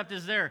concept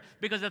is there.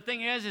 Because the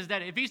thing is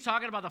that if he's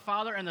talking about the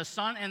Father and the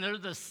Son and they're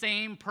the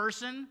same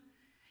person,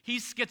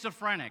 he's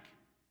schizophrenic.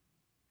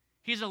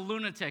 He's a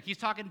lunatic. He's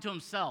talking to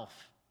himself.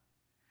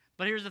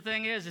 But here's the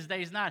thing is that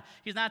he's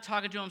not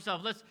talking to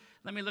himself.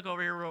 Let me look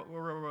over here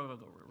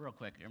real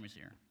quick. Let me see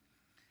here.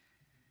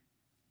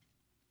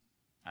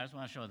 I just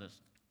want to show this.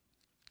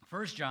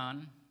 1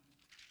 John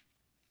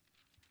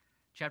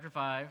chapter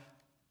 5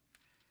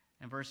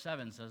 and verse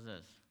 7 says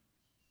this.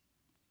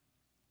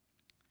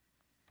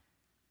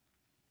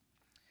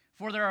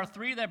 For there are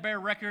three that bear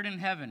record in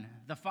heaven,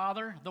 the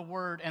Father, the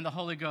Word, and the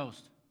Holy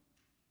Ghost.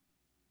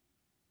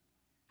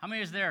 How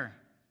many is there?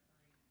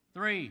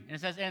 3. And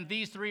it says, and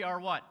these three are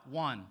what?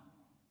 One.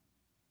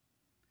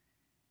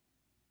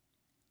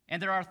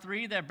 And there are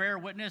three that bear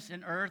witness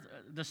in earth,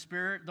 the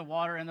Spirit, the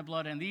water, and the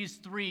blood, and these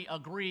three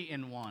agree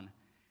in one.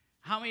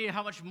 How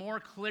much more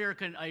clear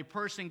can a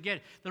person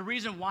get? The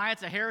reason why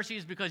it's a heresy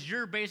is because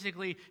you're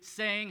basically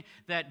saying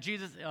that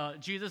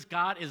Jesus,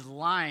 God, is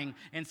lying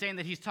and saying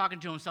that he's talking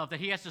to himself, that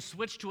he has to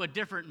switch to a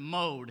different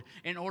mode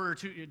in order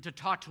to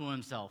talk to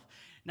himself.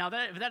 Now,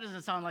 if that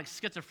doesn't sound like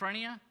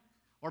schizophrenia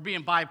or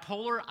being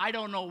bipolar, I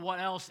don't know what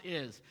else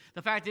is.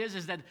 The fact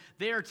is that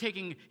they are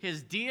taking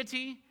his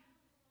deity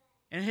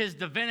and his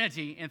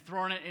divinity and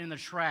throwing it in the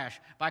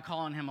trash by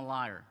calling him a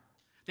liar.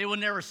 They will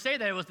never say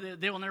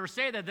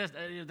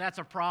that that's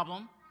a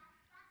problem,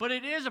 but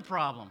it is a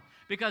problem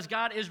because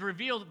God is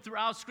revealed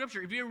throughout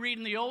Scripture. If you read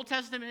in the Old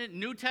Testament,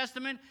 New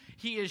Testament,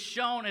 he is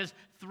shown as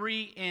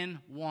 3 in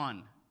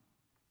 1.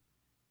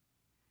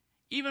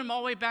 Even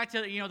all the way back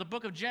to the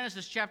book of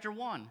Genesis, chapter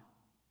 1,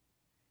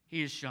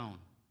 he is shown.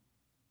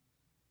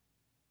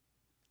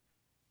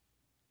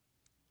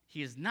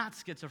 He is not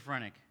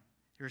schizophrenic.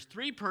 There's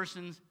 3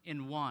 persons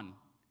in one.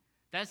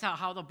 That's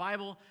how the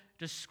Bible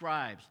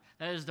describes.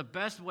 That is the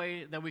best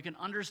way that we can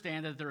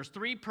understand that there's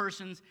 3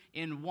 persons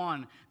in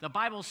one. The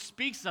Bible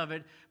speaks of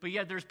it, but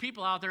yet there's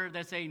people out there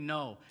that say,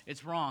 no,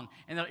 it's wrong.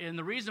 And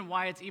the reason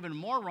why it's even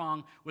more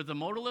wrong with the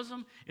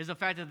modalism is the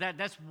fact that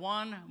that's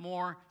one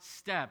more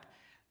step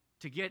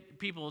to get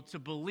people to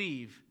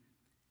believe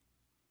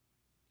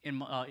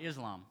in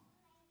Islam.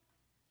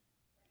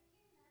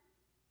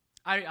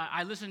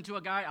 I listened to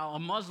a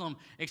Muslim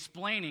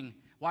explaining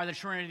why the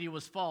Trinity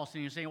was false.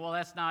 And you're saying, well,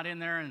 that's not in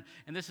there, and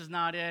this is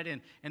not it,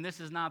 and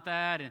this is not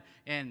that,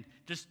 and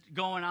just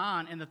going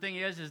on. And the thing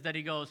is that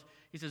he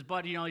says,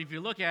 but, if you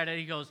look at it,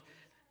 he goes,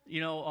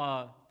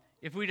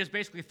 if we just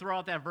basically throw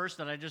out that verse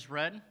that I just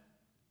read,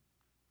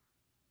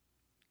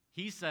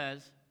 he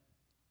says,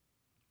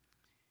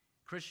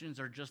 Christians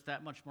are just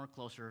that much more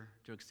closer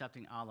to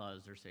accepting Allah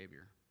as their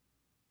Savior.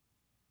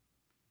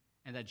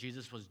 And that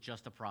Jesus was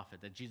just a prophet,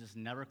 that Jesus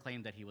never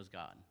claimed that he was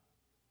God.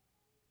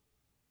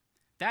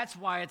 That's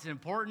why it's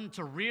important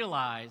to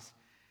realize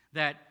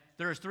that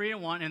there's three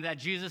in one and that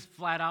Jesus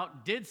flat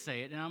out did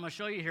say it. And I'm going to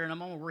show you here in a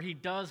moment where he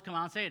does come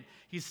out and say it.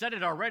 He said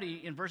it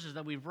already in verses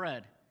that we've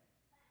read.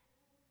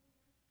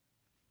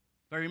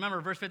 But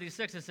remember, verse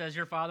 56, it says,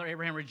 your father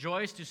Abraham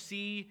rejoiced to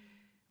see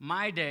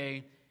my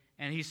day,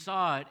 and he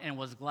saw it and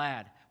was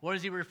glad. What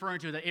is he referring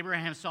to? That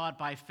Abraham saw it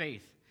by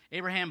faith.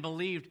 Abraham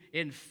believed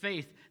in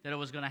faith that it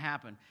was going to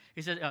happen.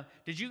 He said,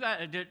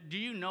 do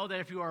you know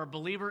that if you are a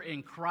believer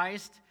in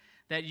Christ,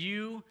 that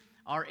you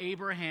are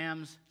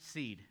Abraham's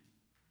seed?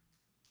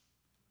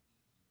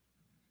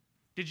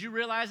 Did you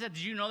realize that?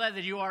 Did you know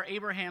that you are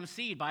Abraham's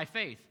seed by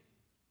faith?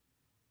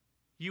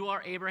 You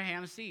are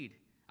Abraham's seed.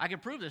 I can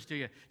prove this to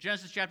you.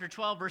 Genesis chapter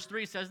 12, verse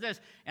 3 says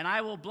this, and I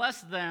will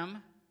bless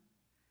them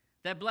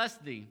that bless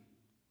thee,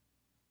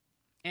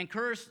 and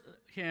curse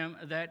him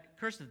that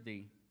curseth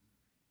thee.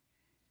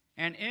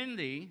 And in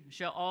thee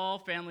shall all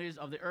families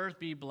of the earth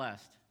be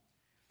blessed.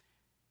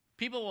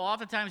 People will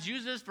oftentimes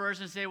use this verse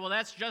and say, well,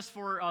 that's just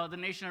for the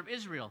nation of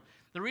Israel.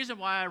 The reason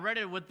why I read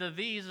it with the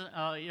these,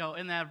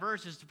 in that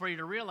verse is for you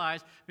to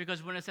realize,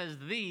 because when it says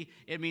thee,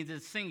 it means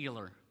it's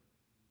singular.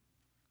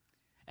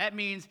 That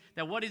means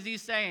that what is he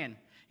saying?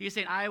 He's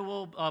saying, I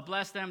will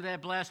bless them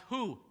that bless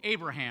who?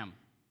 Abraham.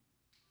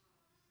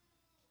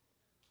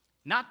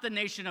 Not the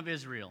nation of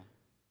Israel.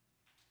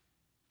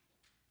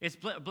 It's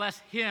bless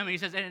him. He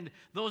says, and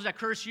those that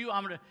curse you,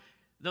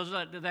 those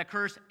that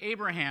curse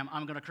Abraham,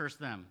 I'm going to curse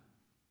them.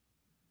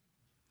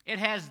 It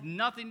has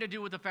nothing to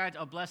do with the fact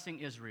of blessing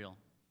Israel.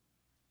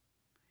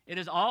 It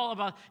is all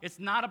about, it's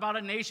not about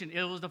a nation.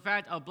 It was the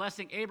fact of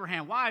blessing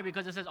Abraham. Why?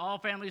 Because it says all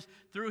families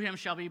through him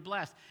shall be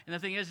blessed. And the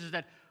thing is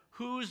that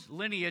whose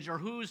lineage or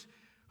whose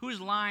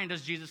line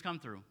does Jesus come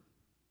through?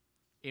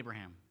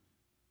 Abraham.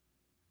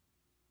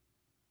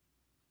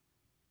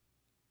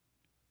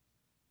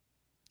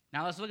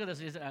 Now let's look at this.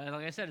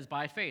 Like I said, it's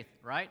by faith,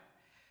 right?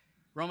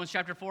 Romans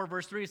chapter 4,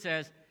 verse 3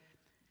 says,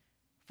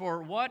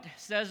 for what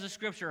says the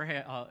Scripture?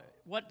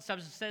 What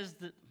says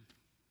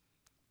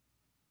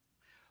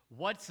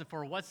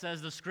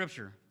the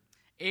Scripture?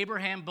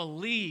 Abraham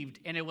believed,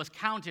 and it was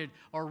counted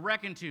or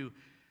reckoned to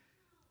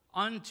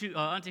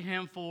unto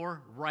him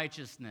for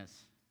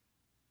righteousness.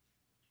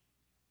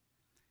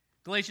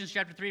 Galatians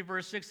chapter 3,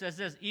 verse 6 says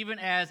this, even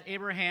as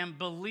Abraham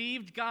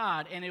believed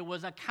God, and it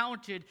was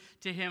accounted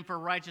to him for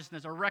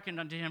righteousness, or reckoned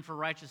unto him for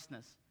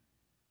righteousness.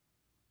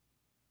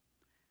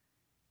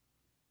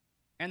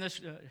 And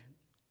this,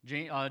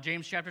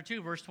 James chapter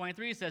 2, verse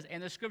 23 says,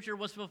 and the Scripture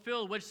was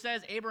fulfilled, which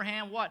says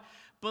Abraham what?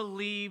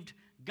 Believed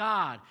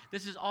God.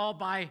 This is all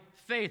by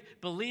faith.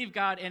 Believed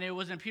God, and it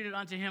was imputed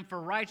unto him for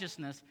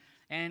righteousness,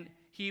 and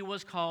he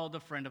was called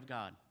the friend of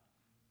God.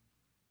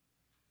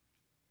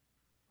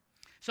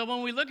 So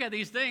when we look at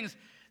these things,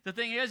 the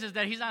thing is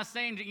that he's not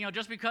saying,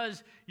 just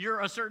because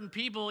you're a certain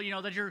people,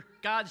 that you're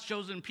God's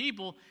chosen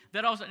people,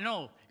 that also,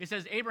 no. It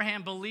says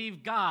Abraham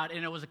believed God,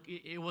 and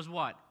it was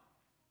what?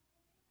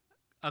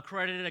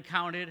 Accredited,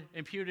 accounted,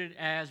 imputed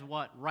as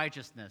what?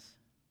 Righteousness.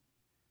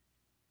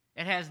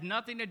 It has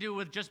nothing to do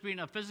with just being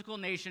a physical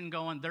nation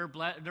going,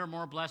 they're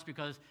more blessed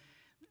because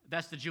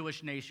that's the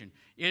Jewish nation.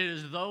 It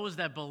is those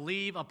that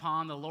believe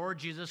upon the Lord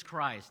Jesus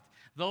Christ,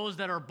 those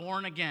that are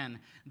born again,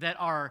 that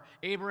are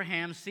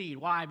Abraham's seed.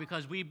 Why?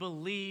 Because we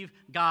believe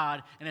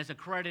God, and it's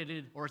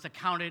accredited or it's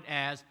accounted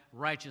as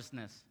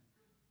righteousness.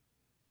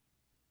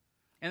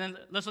 And then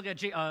let's look at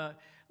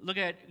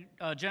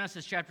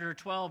Genesis chapter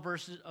 12,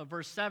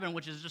 verse 7,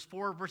 which is just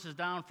 4 verses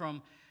down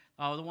from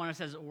the one that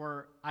says,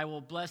 or I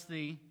will bless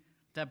thee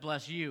that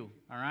bless you.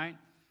 All right?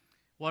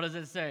 What does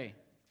it say?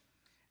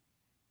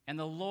 And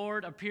the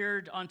Lord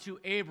appeared unto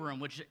Abram,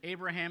 which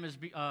Abraham is,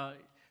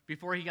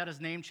 before he got his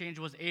name changed,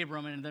 was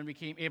Abram, and then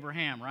became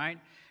Abraham, right?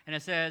 And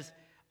it says,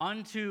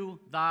 unto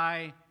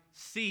thy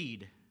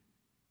seed.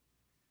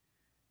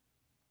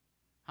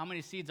 How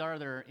many seeds are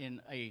there in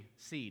a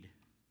seed?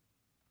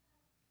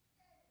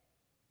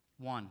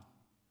 One.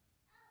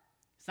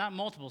 It's not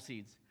multiple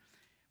seeds.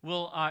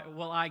 Will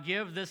I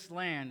give this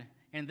land,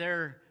 and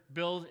there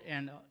build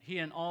he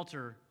an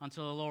altar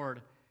unto the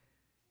Lord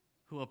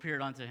who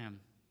appeared unto him.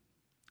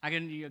 I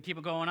can keep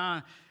it going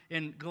on.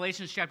 In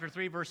Galatians chapter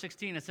 3, verse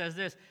 16, it says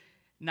this,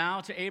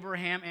 now to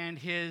Abraham and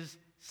his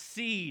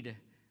seed,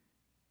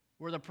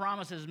 where the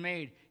promise is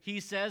made, he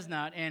says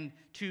not, and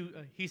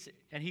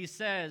he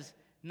says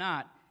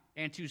not,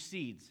 and to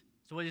seeds.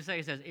 So what does he say?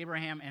 He says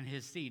Abraham and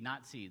his seed,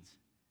 not seeds.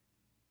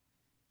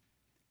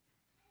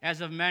 As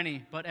of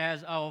many, but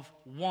as of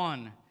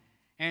one,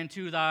 and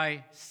to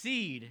thy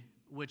seed,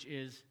 which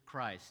is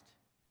Christ.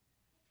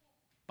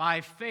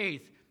 By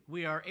faith,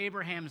 we are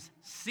Abraham's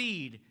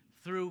seed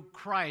through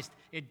Christ.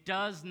 It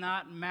does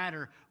not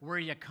matter where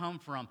you come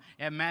from.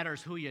 It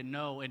matters who you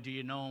know, and do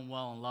you know him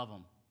well and love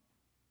him.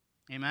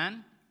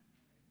 Amen?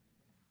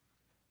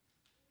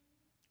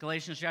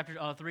 Galatians chapter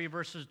 3,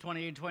 verses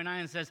 28 and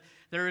 29 says,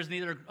 there is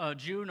neither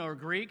Jew nor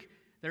Greek,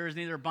 there is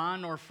neither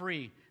bond nor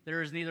free.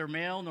 There is neither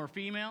male nor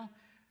female,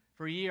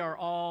 for ye are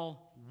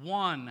all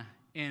one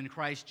in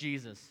Christ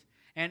Jesus.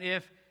 And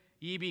if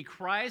ye be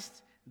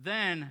Christ,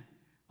 then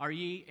are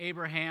ye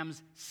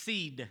Abraham's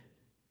seed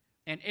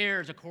and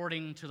heirs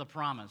according to the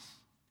promise.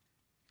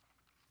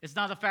 It's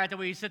not the fact that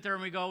we sit there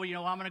and we go,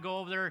 I'm going to go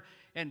over there.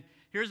 And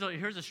here's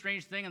a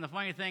strange thing, and the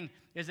funny thing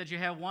is that you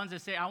have ones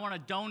that say, I want to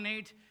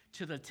donate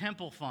to the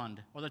Temple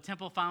Fund or the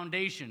Temple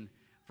Foundation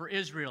for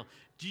Israel.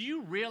 Do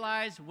you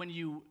realize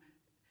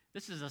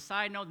this is a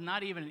side note,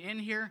 not even in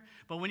here,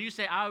 but when you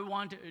say, I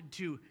want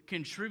to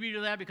contribute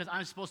to that because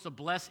I'm supposed to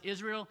bless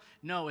Israel,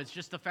 no, it's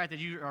just the fact that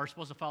you are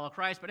supposed to follow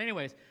Christ. But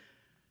anyways,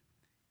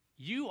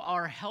 you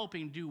are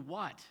helping do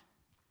what?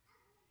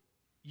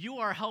 You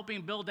are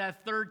helping build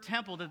that third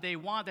temple that they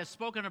want, that's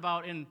spoken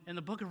about in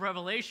the book of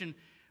Revelation,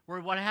 where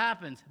what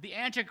happens? The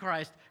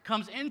Antichrist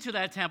comes into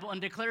that temple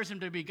and declares him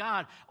to be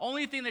God.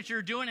 Only thing that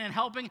you're doing and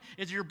helping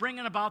is you're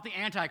bringing about the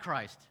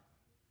Antichrist.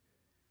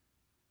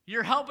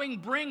 You're helping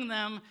bring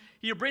the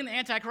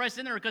Antichrist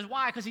in there. Because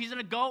why? Because he's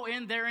going to go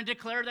in there and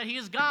declare that he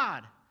is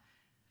God.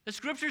 The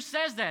Scripture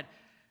says that.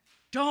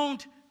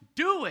 Don't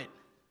do it.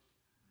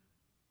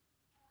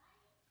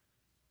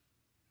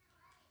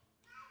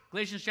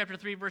 Galatians chapter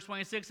 3, verse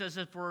 26 says,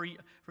 For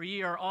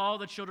ye are all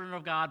the children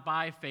of God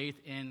by faith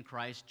in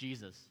Christ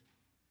Jesus.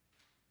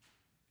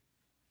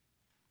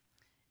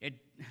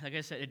 Like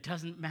I said, it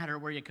doesn't matter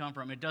where you come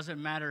from. It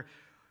doesn't matter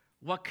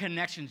what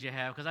connections you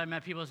have. Because I've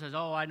met people who says,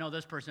 I know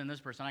this person,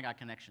 I got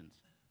connections.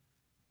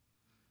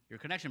 Your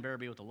connection better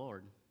be with the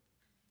Lord.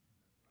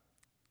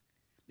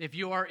 If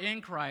you are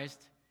in Christ,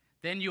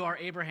 then you are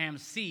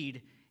Abraham's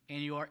seed,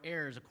 and you are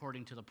heirs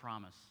according to the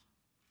promise.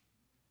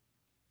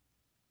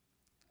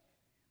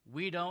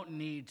 We don't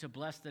need to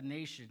bless the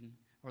nation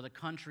or the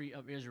country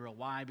of Israel.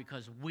 Why?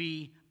 Because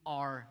we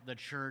are the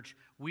church.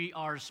 We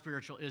are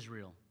spiritual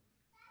Israel.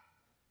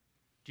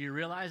 Do you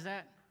realize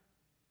that?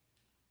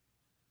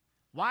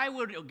 Why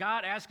would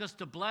God ask us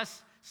to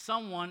bless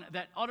someone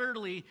that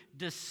utterly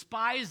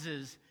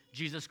despises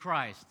Jesus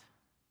Christ,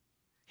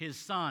 his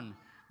Son,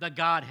 the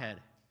Godhead?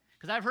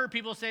 Because I've heard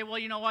people say, well,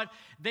 you know what?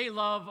 They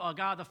love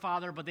God the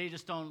Father, but they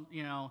just don't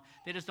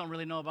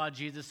really know about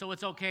Jesus, so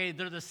it's okay.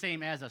 They're the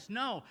same as us.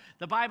 No,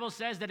 the Bible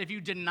says that if you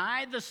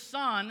deny the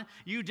Son,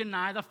 you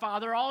deny the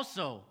Father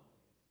also.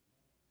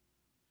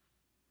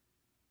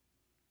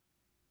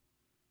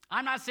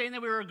 I'm not saying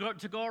that we were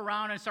to go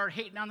around and start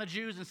hating on the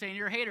Jews and saying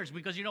you're haters,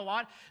 because you know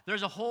what?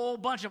 There's a whole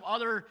bunch of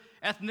other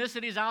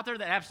ethnicities out there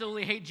that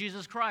absolutely hate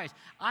Jesus Christ.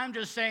 I'm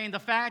just saying the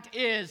fact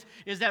is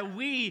that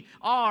we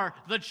are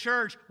the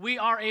church. We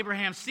are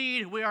Abraham's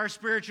seed. We are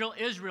spiritual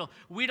Israel.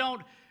 We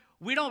don't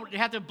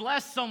have to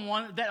bless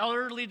someone that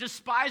utterly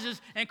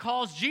despises and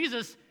calls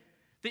Jesus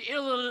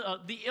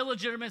the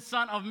illegitimate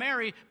son of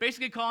Mary,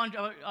 basically calling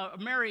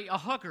Mary a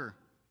hooker.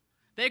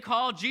 They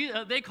call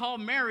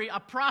Mary a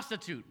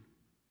prostitute.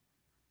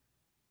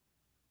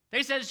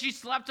 They said she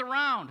slept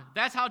around.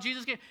 That's how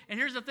Jesus came. And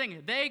here's the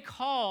thing. They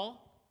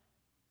call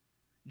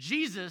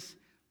Jesus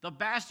the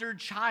bastard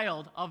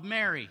child of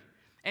Mary.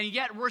 And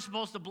yet we're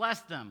supposed to bless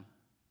them.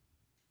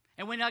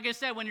 And like I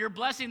said, when you're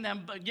blessing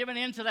them, giving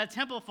into that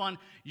temple fund,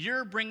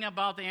 you're bringing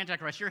about the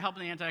Antichrist. You're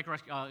helping the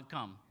Antichrist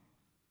come.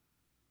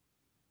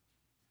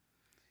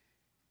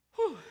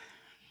 Whew.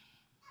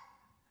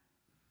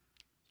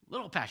 A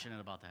little passionate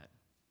about that.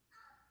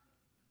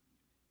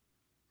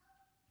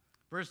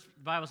 The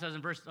Bible says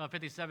in verse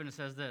 57, it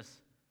says this.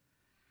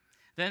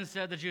 Then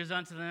said the Jews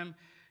unto them,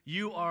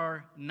 You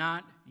are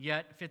not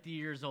yet 50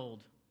 years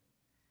old,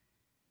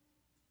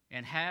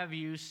 and have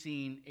you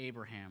seen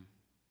Abraham?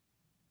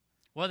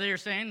 What they're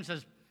saying, it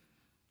says,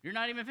 you're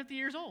not even 50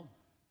 years old.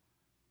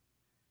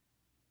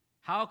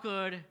 How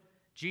could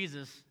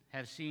Jesus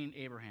have seen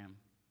Abraham?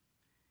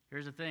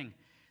 Here's the thing.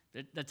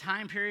 The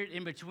time period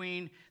in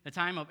between the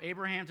time of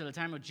Abraham to the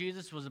time of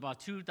Jesus was about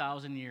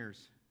 2,000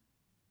 years.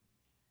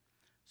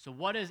 So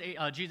what is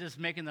Jesus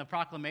making the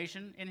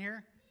proclamation in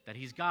here? That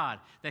he's God,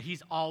 that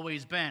he's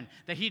always been,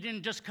 that he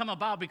didn't just come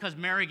about because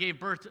Mary gave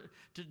birth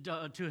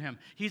to him.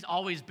 He's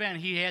always been,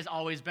 he has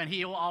always been,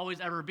 he will always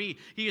ever be.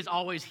 He is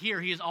always here,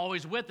 he is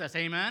always with us,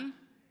 amen?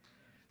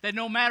 That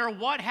no matter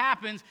what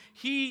happens,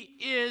 he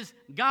is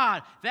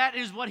God. That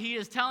is what he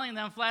is telling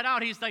them flat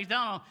out. He's like,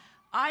 no,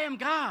 I am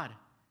God.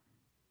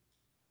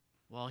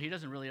 Well, he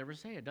doesn't really ever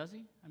say it, does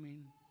he? I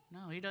mean,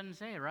 no, he doesn't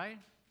say it, right?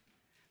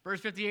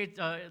 Verse 58,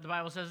 the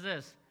Bible says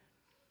this.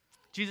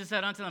 Jesus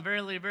said unto them,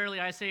 Verily, verily,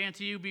 I say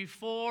unto you,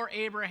 before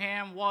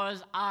Abraham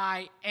was,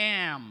 I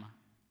am.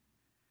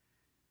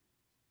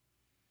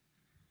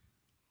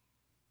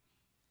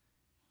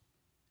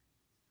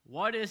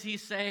 What is he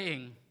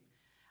saying?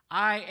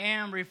 I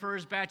am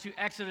refers back to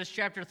Exodus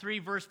chapter 3,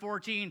 verse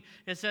 14.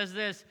 It says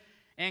this,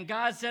 And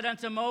God said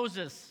unto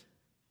Moses,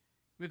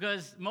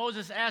 because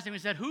Moses asked him, he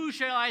said, Who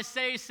shall I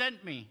say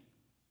sent me?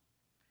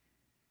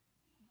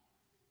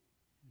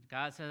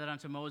 God said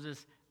unto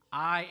Moses,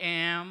 I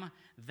am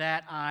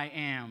that I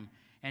am.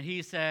 And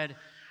he said,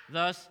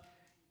 Thus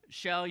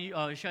shall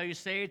you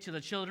say to the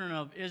children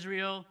of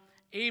Israel,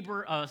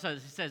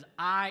 says,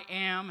 I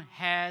am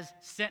has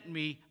sent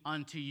me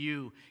unto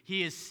you.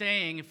 He is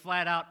saying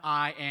flat out,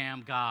 I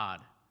am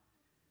God.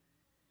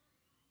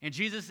 And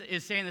Jesus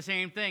is saying the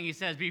same thing. He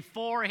says,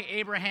 before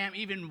Abraham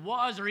even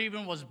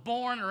was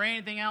born or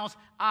anything else,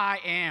 I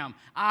am.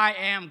 I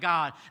am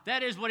God.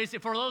 That is what he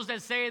said. For those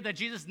that say that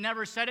Jesus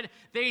never said it,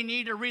 they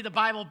need to read the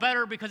Bible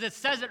better because it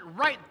says it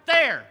right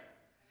there.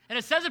 And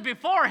it says it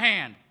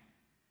beforehand.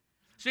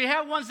 So you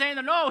have one saying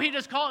that, no,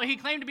 he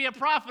claimed to be a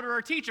prophet or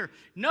a teacher.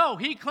 No,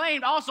 he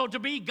claimed also to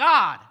be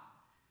God.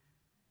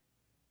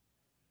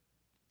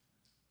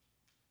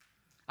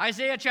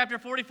 Isaiah chapter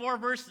 44,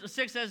 verse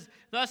 6 says,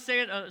 thus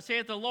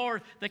saith the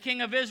Lord, the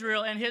King of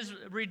Israel, and his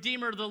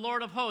Redeemer, the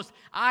Lord of hosts.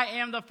 I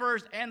am the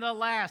first and the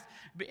last,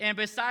 and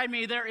beside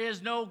me there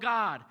is no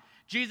God.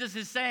 Jesus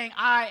is saying,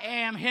 I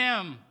am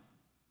him.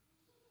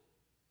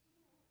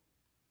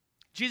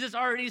 Jesus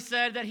already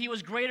said that he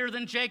was greater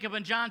than Jacob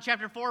in John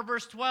chapter 4,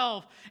 verse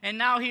 12. And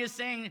now he is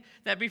saying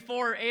that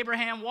before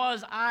Abraham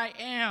was, I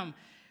am.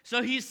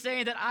 So he's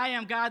saying that I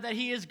am God, that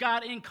he is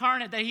God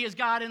incarnate, that he is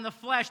God in the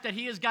flesh, that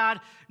he is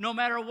God no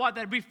matter what,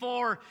 that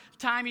before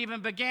time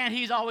even began,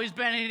 he's always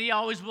been and he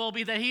always will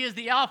be, that he is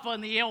the Alpha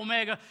and the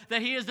Omega,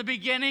 that he is the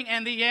beginning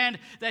and the end,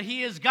 that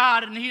he is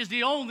God and he is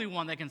the only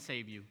one that can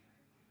save you.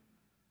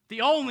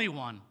 The only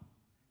one.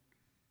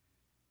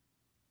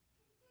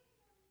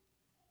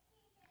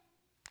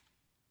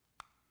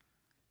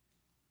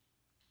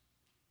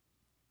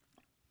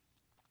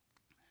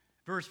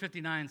 Verse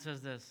 59 says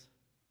this.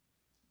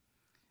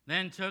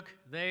 Then took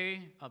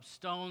they up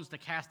stones to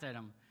cast at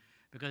him,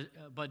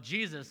 but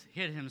Jesus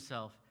hid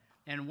himself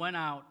and went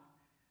out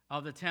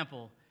of the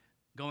temple,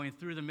 going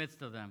through the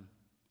midst of them,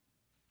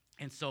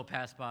 and so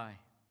passed by.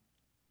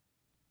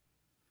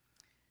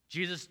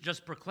 Jesus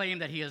just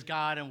proclaimed that he is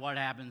God, and what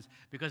happens?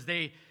 Because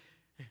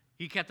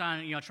he kept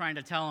on, trying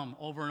to tell him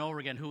over and over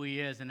again who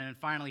he is, and then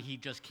finally he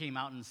just came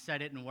out and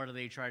said it, and what do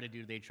they try to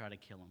do? They try to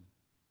kill him.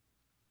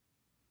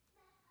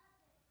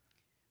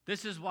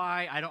 This is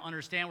why I don't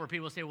understand where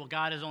people say, well,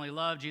 God is only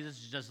love, Jesus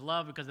is just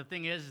love, because the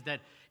thing is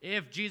that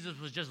if Jesus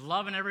was just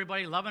loving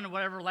everybody, loving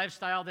whatever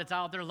lifestyle that's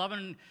out there,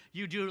 loving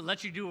you do,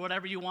 let you do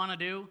whatever you want to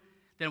do,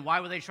 then why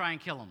would they try and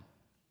kill him?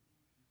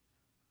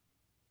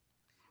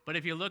 But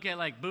if you look at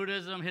like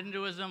Buddhism,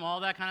 Hinduism, all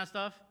that kind of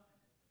stuff,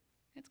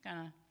 it's kind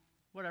of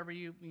whatever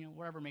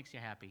whatever makes you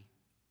happy.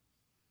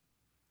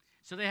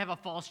 So they have a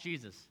false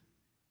Jesus.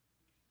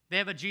 They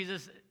have a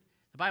Jesus,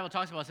 the Bible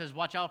talks about, it says,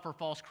 watch out for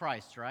false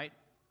Christs, right?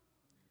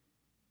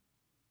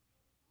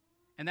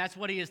 And that's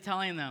what he is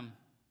telling them.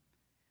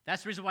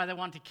 That's the reason why they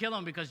want to kill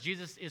him, because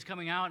Jesus is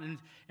coming out. And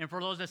for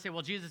those that say,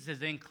 well, Jesus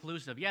is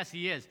inclusive. Yes,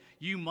 he is.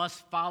 You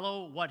must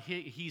follow what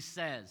he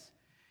says.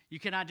 You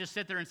cannot just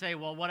sit there and say,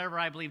 well, whatever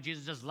I believe,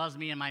 Jesus just loves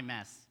me in my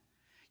mess.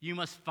 You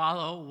must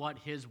follow what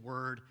his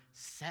word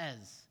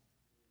says.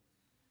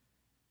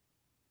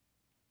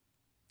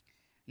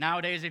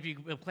 Nowadays, if you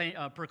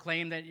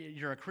proclaim that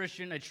you're a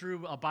Christian,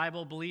 a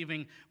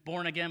Bible-believing,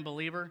 born-again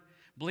believer,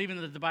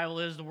 believing that the Bible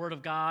is the Word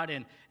of God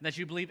and that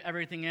you believe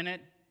everything in it,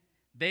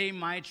 they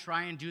might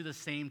try and do the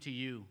same to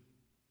you.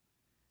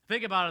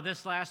 Think about it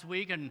this last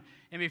week and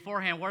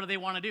beforehand, what do they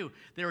want to do?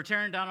 They were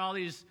tearing down all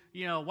these,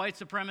 white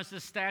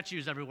supremacist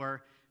statues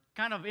everywhere.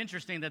 Kind of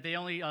interesting that they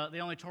only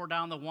tore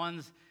down the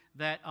ones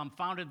that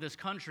founded this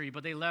country,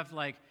 but they left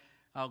like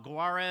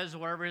Juarez,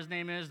 whatever his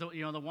name is, the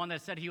one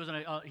that said he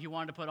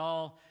wanted to put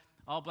all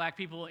black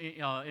people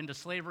into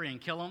slavery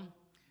and kill them.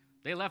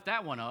 They left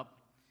that one up.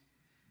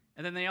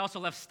 And then they also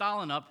left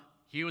Stalin up.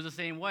 He was the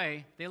same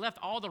way. They left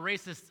all the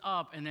racists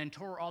up and then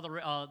tore all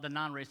the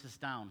non-racists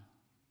down.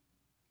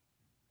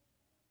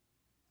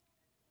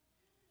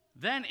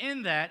 Then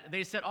in that,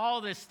 they said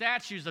all the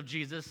statues of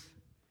Jesus,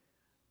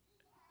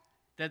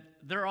 that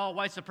they're all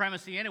white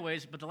supremacy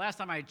anyways, but the last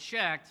time I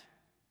checked,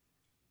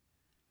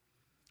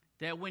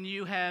 that when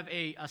you have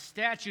a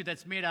statue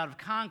that's made out of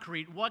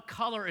concrete, what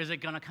color is it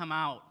going to come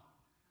out?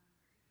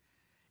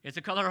 It's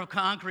a color of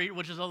concrete,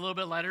 which is a little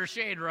bit lighter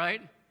shade,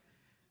 right?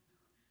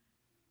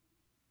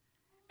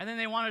 And then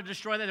they want to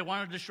destroy that. They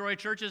want to destroy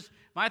churches.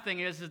 My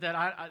thing is that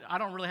I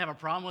don't really have a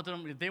problem with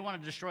them. If they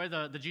want to destroy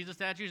the Jesus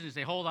statues, and you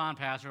say, hold on,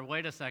 Pastor,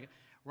 wait a second.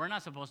 We're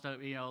not supposed to,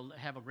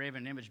 have a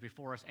graven image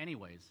before us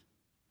anyways.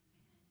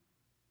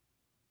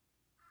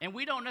 And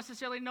we don't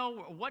necessarily know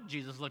what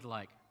Jesus looked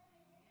like.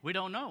 We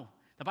don't know.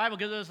 The Bible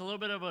gives us a little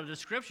bit of a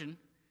description.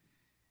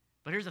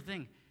 But here's the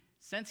thing.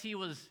 Since he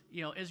was,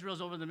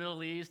 Israel's over in the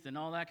Middle East and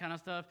all that kind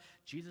of stuff,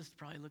 Jesus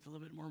probably looked a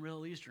little bit more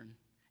Middle Eastern. And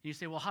you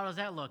say, well, how does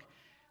that look?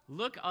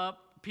 Look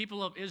up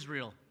people of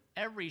Israel.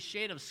 Every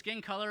shade of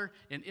skin color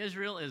in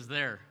Israel is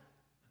there.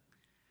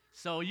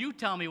 So you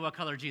tell me what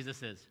color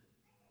Jesus is.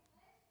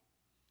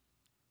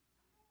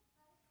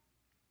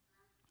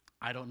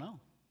 I don't know.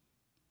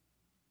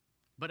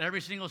 But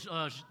every single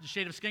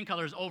shade of skin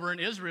color is over in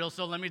Israel,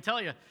 so let me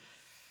tell you,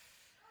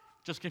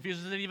 just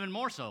confuses it even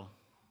more so.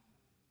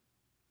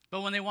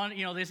 But when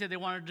they said they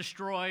wanted to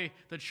destroy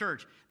the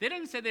church. They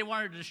didn't say they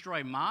wanted to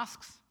destroy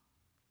mosques.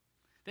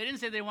 They didn't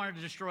say they wanted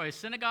to destroy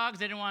synagogues.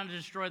 They didn't want to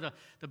destroy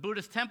the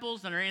Buddhist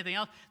temples or anything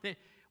else.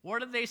 What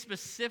did they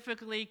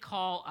specifically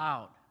call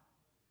out?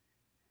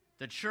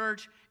 The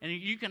church, and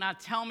you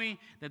cannot tell me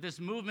that this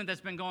movement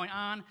that's been going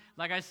on,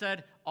 like I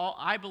said,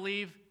 I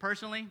believe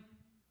personally,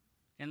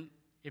 and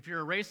if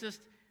you're a racist,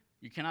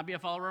 you cannot be a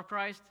follower of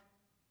Christ.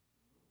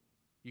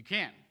 You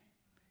can't.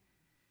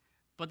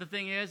 But the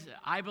thing is,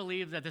 I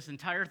believe that this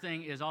entire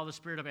thing is all the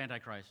spirit of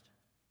Antichrist.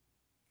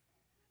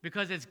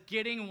 Because it's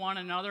getting one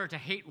another to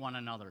hate one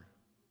another.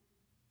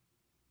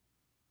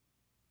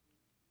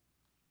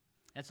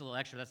 That's a little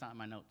extra. That's not in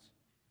my notes.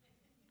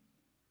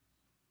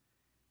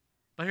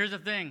 But here's the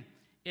thing.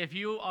 If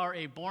you are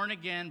a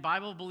born-again,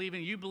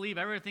 Bible-believing, you believe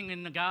everything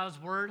in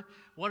God's Word,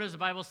 what does the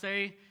Bible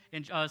say?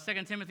 In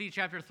 2 Timothy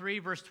chapter 3,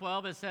 verse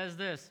 12, it says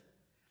this.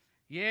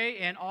 Yea,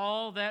 and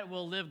all that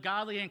will live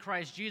godly in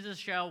Christ Jesus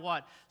shall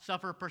what?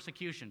 Suffer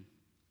persecution.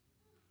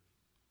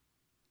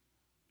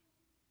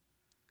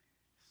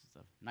 This is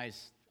a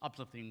nice,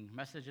 uplifting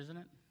message, isn't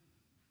it?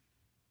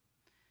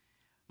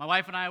 My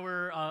wife and I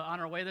were on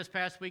our way this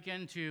past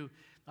weekend to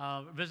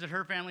visit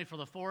her family for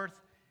the 4th.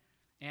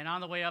 And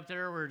on the way up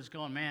there, we're just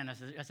going, man,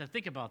 I said,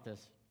 think about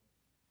this.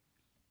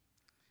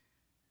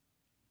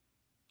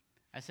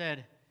 I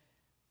said,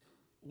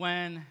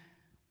 when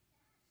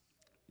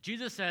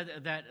Jesus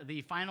said that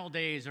the final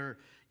days are,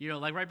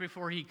 like right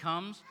before he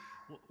comes,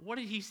 what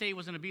did he say it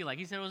was going to be like?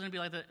 He said it was going to be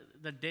like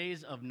the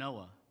days of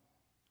Noah.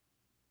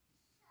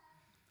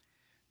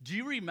 Do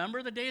you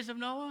remember the days of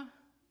Noah?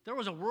 There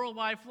was a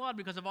worldwide flood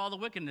because of all the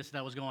wickedness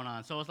that was going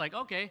on. So it's like,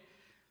 okay,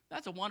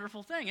 that's a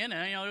wonderful thing, isn't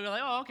it? You're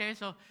like, oh, okay,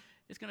 so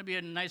it's going to be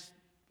a nice,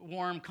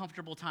 warm,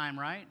 comfortable time,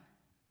 right?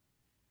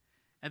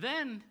 And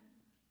then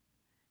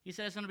he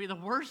said it's going to be the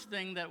worst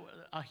thing that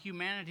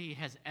humanity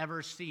has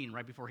ever seen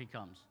right before he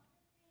comes.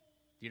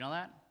 Do you know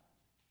that?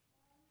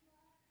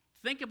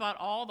 Think about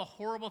all the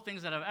horrible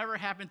things that have ever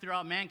happened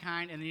throughout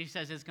mankind, and then he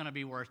says it's going to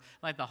be worse.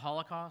 Like the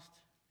Holocaust,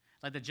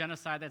 like the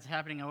genocide that's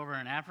happening over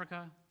in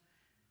Africa,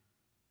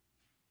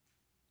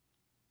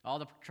 all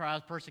the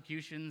trials,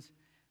 persecutions,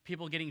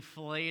 people getting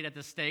filleted at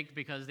the stake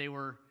because they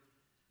were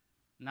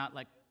not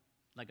like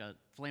a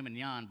filet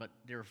mignon, but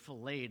they were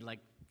filleted like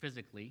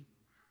physically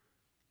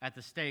at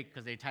the stake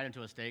because they tied them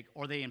to a stake,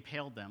 or they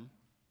impaled them.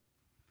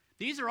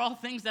 These are all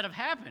things that have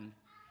happened.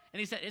 And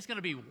he said, it's going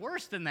to be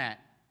worse than that.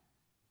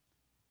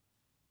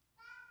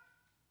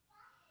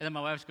 And then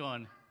my wife's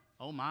going,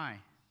 oh my.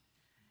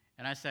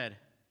 And I said,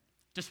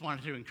 just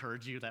wanted to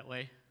encourage you that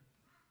way.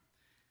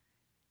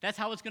 That's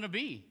how it's going to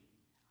be.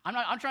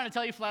 I'm trying to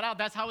tell you flat out,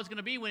 that's how it's going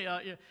to be. When,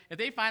 if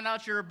they find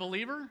out you're a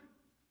believer,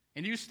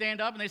 and you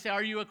stand up and they say,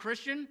 are you a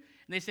Christian? And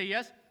they say,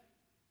 yes,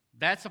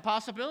 that's a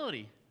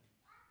possibility.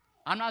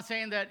 I'm not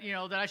saying that,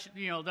 that I should,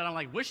 that I'm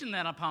like wishing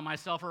that upon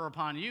myself or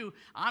upon you.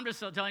 I'm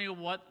just telling you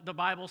what the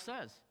Bible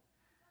says.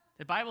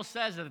 The Bible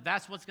says that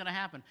that's what's going to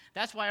happen.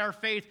 That's why our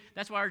faith,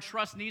 that's why our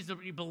trust needs to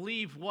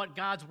believe what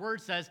God's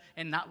word says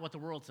and not what the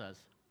world says.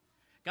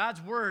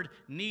 God's word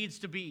needs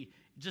to be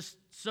just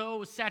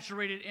so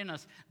saturated in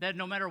us that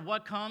no matter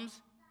what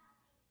comes,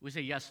 we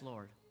say, yes,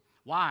 Lord.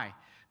 Why?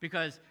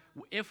 Because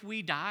if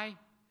we die,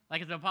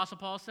 like the Apostle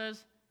Paul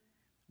says,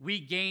 we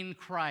gain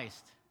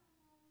Christ.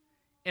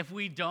 If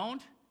we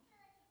don't,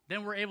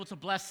 then we're able to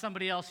bless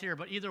somebody else here.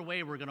 But either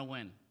way, we're going to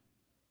win.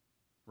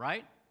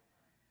 Right?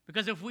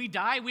 Because if we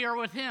die, we are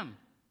with him.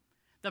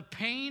 The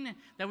pain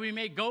that we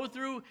may go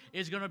through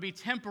is going to be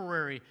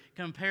temporary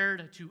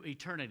compared to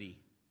eternity.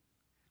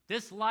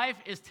 This life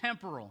is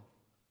temporal.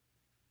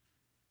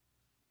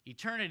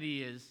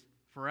 Eternity is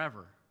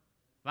forever.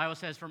 The Bible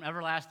says from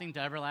everlasting to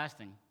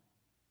everlasting.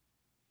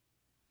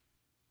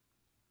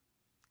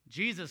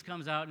 Jesus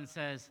comes out and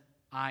says,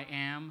 I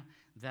am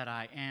that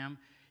I am.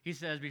 He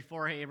says,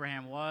 before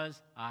Abraham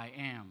was, I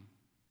am.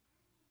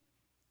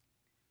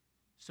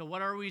 So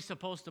what are we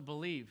supposed to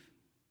believe?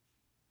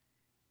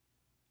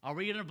 Are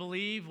we going to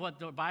believe what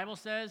the Bible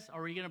says,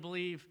 or are we going to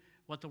believe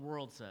what the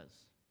world says?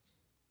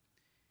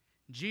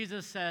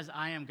 Jesus says,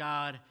 I am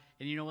God.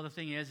 And you know what the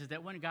thing is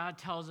that when God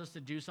tells us to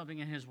do something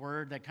in his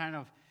word that kind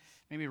of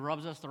maybe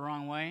rubs us the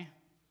wrong way,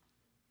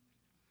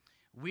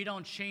 we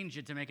don't change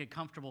it to make it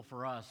comfortable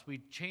for us. We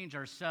change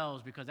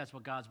ourselves because that's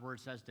what God's word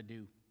says to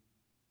do.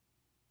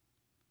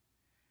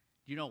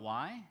 Do you know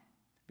why?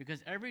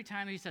 Because every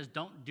time he says,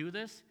 don't do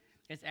this,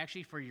 it's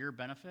actually for your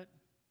benefit.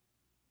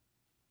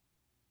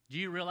 Do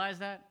you realize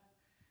that?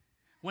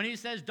 When he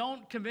says,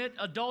 don't commit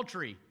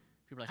adultery,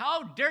 people are like,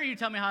 how dare you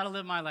tell me how to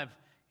live my life?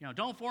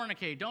 Don't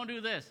fornicate, don't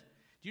do this.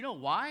 Do you know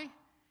why?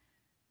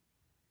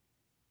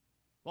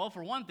 Well,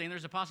 for one thing,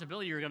 there's a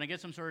possibility you're going to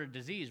get some sort of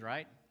disease,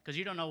 right? Because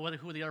you don't know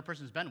who the other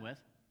person's been with.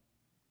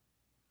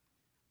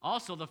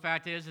 Also, the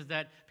fact is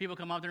that people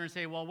come up there and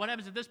say, well, what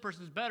happens if this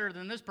person's better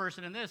than this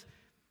person and this?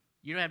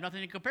 You don't have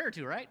nothing to compare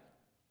to, right?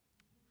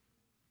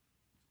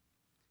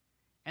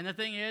 And the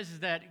thing is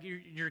that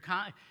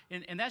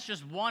and that's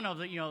just one of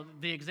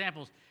the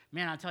examples.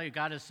 Man, I tell you,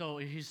 God is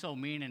he's so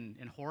mean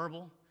and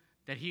horrible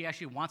that he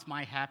actually wants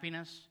my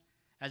happiness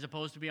as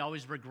opposed to be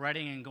always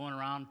regretting and going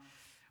around.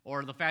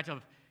 Or the fact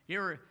of,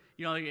 you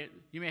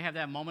may have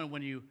that moment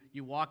when you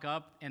walk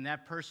up and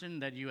that person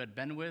that you had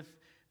been with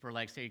for,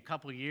 like, say, a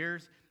couple of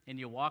years, and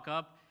you walk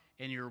up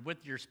and you're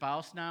with your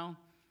spouse now,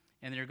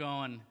 and you're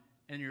going,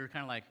 and you're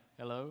kind of like,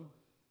 hello?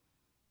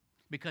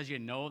 Because you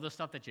know the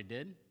stuff that you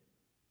did.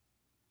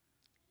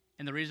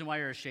 And the reason why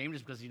you're ashamed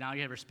is because now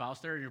you have your spouse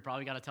there, and you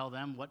probably got to tell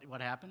them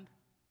what happened.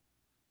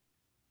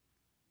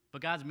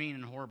 But God's mean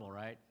and horrible,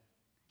 right?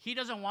 He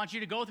doesn't want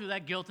you to go through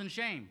that guilt and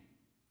shame.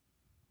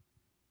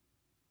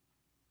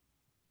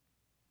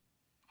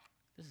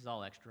 This is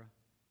all extra.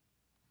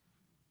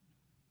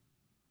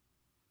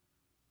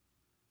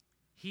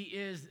 He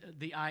is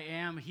the I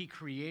am. He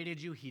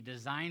created you. He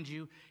designed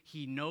you.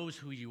 He knows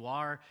who you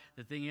are.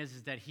 The thing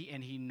is that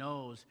he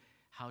knows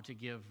how to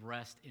give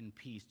rest in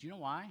peace. Do you know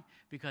why?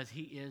 Because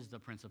he is the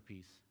Prince of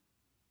Peace.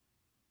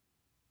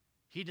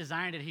 He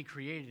designed it. He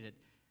created it.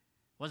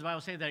 What does the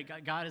Bible say?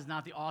 That God is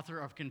not the author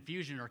of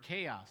confusion or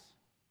chaos.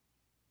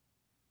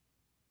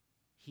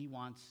 He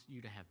wants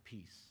you to have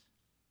peace.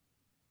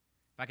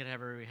 If I could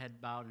have every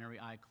head bowed and every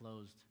eye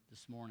closed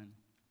this morning.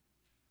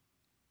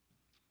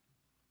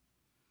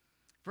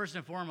 First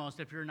and foremost,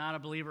 if you're not a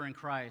believer in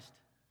Christ,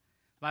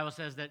 the Bible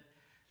says that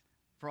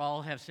for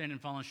all have sinned and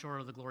fallen short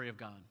of the glory of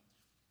God.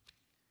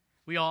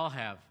 We all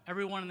have.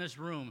 Everyone in this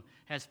room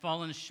has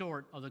fallen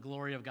short of the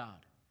glory of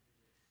God.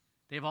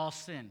 They've all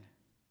sinned.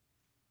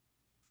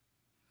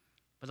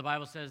 But the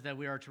Bible says that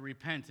we are to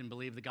repent and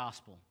believe the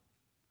gospel,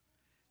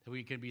 that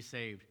we could be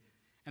saved.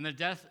 And the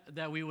death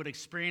that we would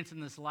experience in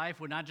this life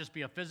would not just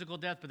be a physical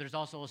death, but there's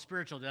also a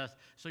spiritual death.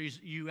 So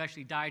you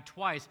actually die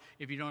twice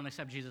if you don't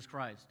accept Jesus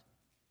Christ.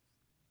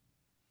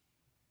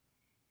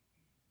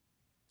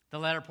 The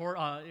latter part,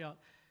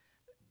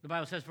 the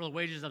Bible says, for the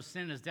wages of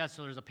sin is death,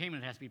 so there's a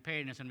payment that has to be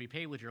paid, and it's going to be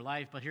paid with your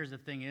life. But here's the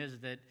thing is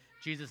that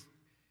Jesus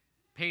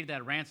paid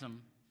that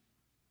ransom,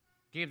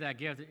 gave that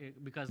gift,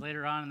 because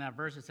later on in that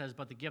verse it says,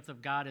 but the gift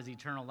of God is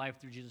eternal life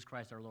through Jesus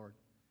Christ our Lord.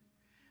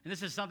 And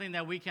this is something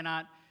that we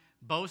cannot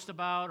boast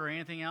about or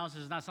anything else.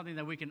 This is not something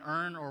that we can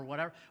earn or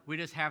whatever. We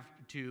just have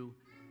to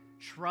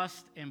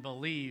trust and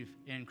believe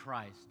in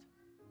Christ.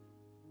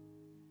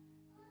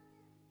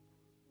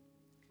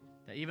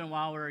 That even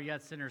while we were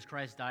yet sinners,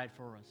 Christ died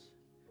for us.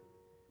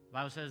 The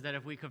Bible says that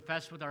if we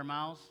confess with our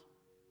mouths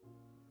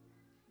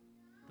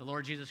the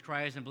Lord Jesus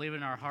Christ and believe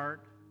in our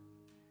heart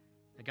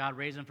that God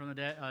raised him from the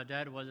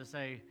dead, was to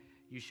say,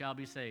 you shall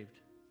be saved.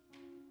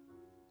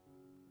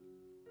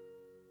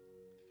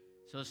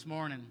 So this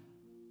morning,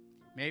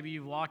 maybe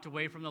you've walked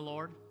away from the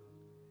Lord.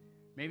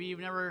 Maybe you've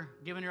never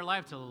given your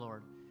life to the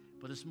Lord.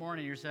 But this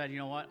morning you said, you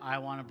know what? I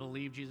want to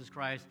believe Jesus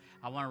Christ.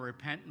 I want to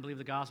repent and believe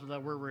the gospel.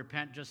 That word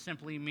repent just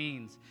simply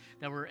means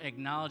that we're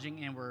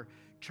acknowledging and we're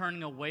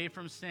turning away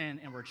from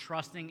sin and we're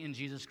trusting in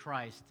Jesus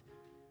Christ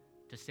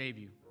to save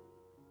you.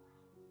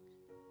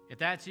 If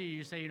that's you,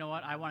 you say, you know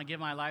what? I want to give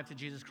my life to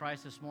Jesus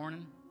Christ this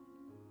morning.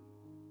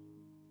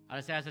 I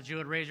just ask that you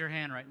would raise your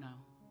hand right now.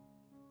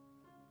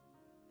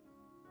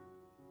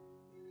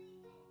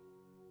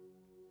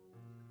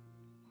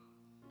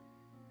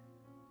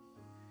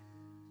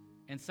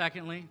 And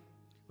secondly,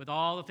 with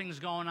all the things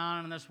going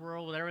on in this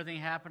world, with everything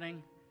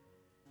happening,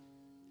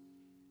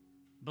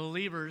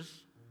 believers,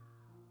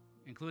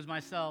 includes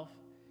myself,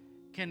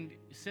 can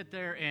sit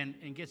there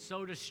and get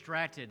so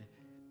distracted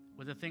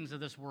with the things of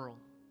this world.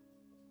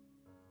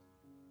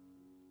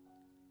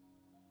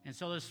 And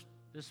so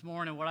this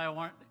morning, what I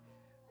want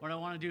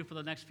to do for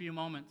the next few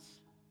moments,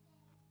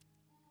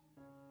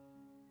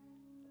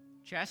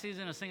 Chastity's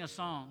going to sing a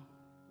song.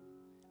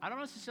 I don't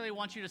necessarily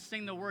want you to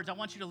sing the words. I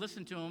want you to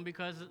listen to them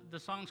because the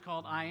song's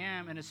called I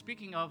Am, and it's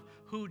speaking of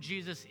who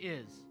Jesus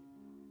is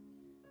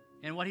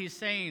and what he's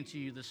saying to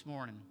you this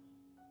morning.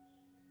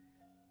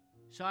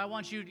 So I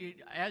want you,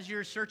 as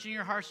you're searching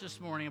your hearts this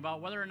morning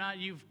about whether or not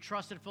you've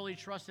fully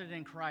trusted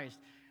in Christ,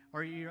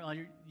 or you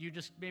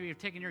just maybe have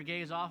taken your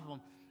gaze off of him,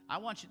 I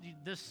want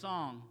this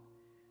song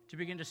to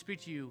begin to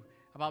speak to you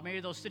about maybe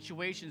those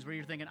situations where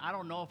you're thinking, I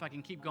don't know if I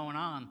can keep going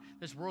on.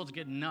 This world's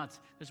getting nuts.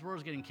 This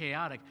world's getting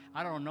chaotic.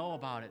 I don't know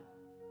about it.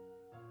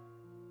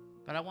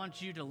 But I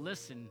want you to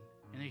listen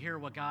and to hear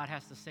what God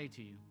has to say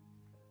to you.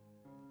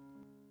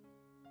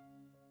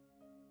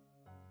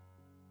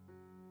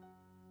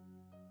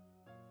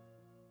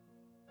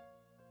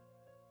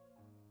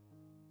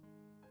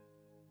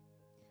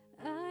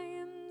 I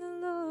am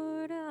the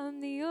Lord,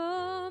 I'm the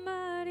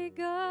Almighty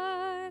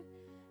God.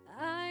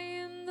 I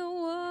am the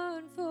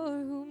one for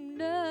whom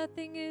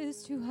nothing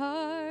is too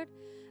hard.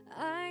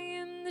 I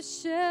am the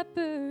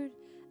shepherd,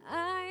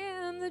 I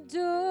am the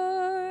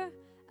door.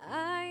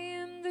 I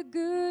am the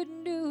good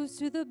news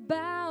to the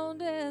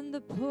bound and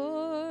the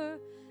poor.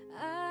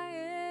 I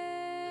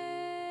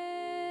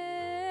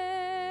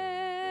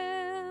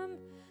am,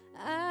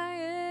 I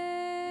am,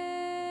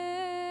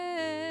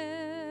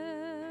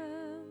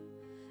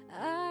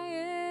 I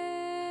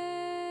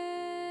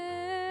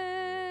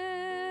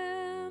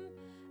am,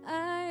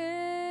 I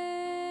am.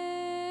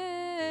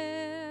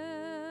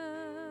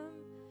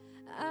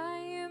 I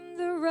am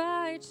the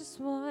righteous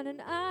one,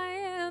 and I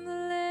am the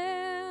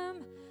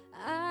lamb.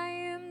 I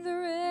am the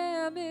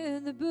ram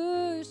in the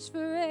bush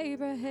for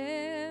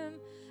Abraham.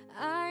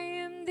 I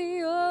am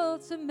the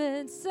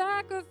ultimate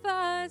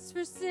sacrifice. price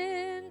for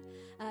sin.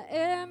 I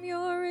am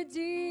your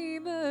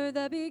Redeemer,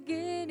 the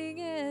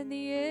beginning and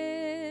the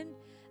end.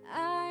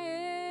 I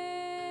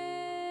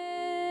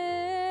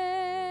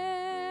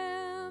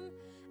am,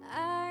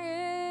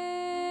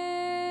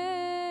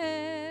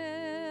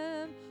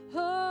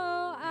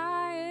 oh,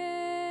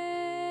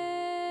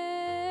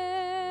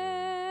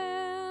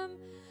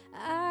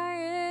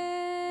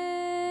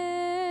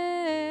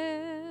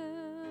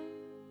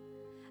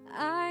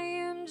 I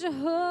am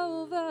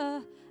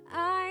Jehovah,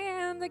 I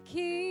am the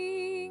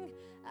King,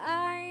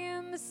 I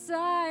am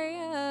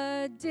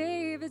Messiah,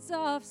 David's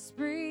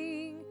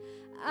offspring.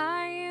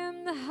 I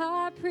am the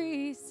high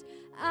priest,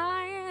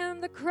 I am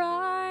the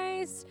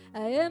Christ,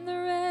 I am the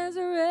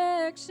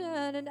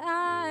resurrection, and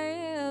I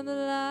am the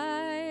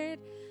light.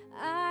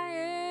 I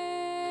am,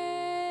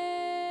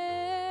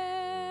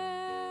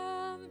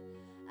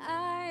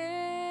 I am,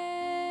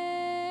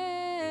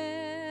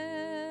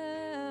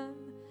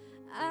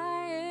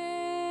 I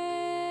am,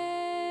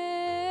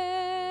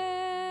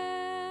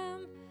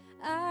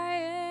 I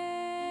am.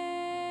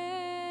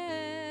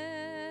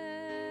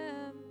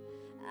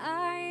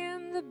 I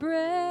am the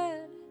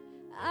bread,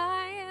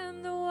 I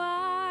am the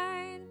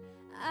wine,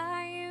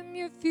 I am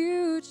your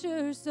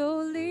future, so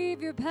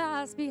leave your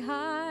past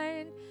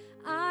behind.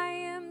 I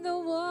am the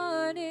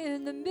one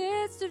in the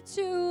midst of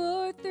two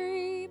or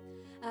three.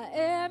 I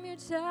am your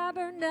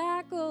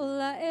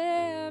tabernacle, I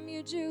am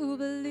your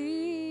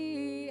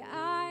jubilee.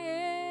 I am,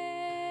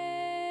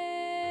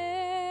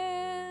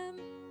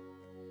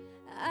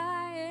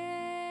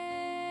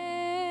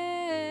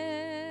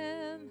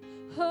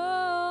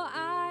 oh,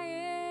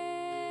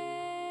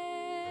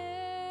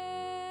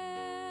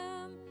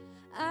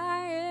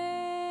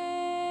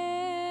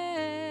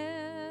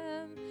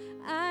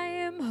 I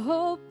am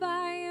hope,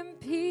 I am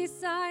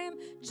peace, I am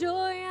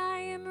joy, I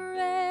am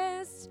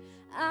rest.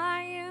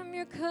 I am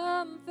your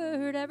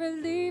comfort, I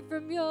relief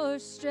from your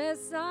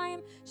stress. I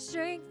am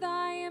strength,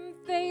 I am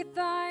faith,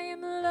 I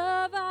am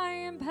love, I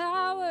am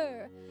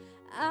power.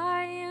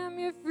 I am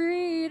your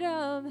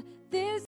freedom. This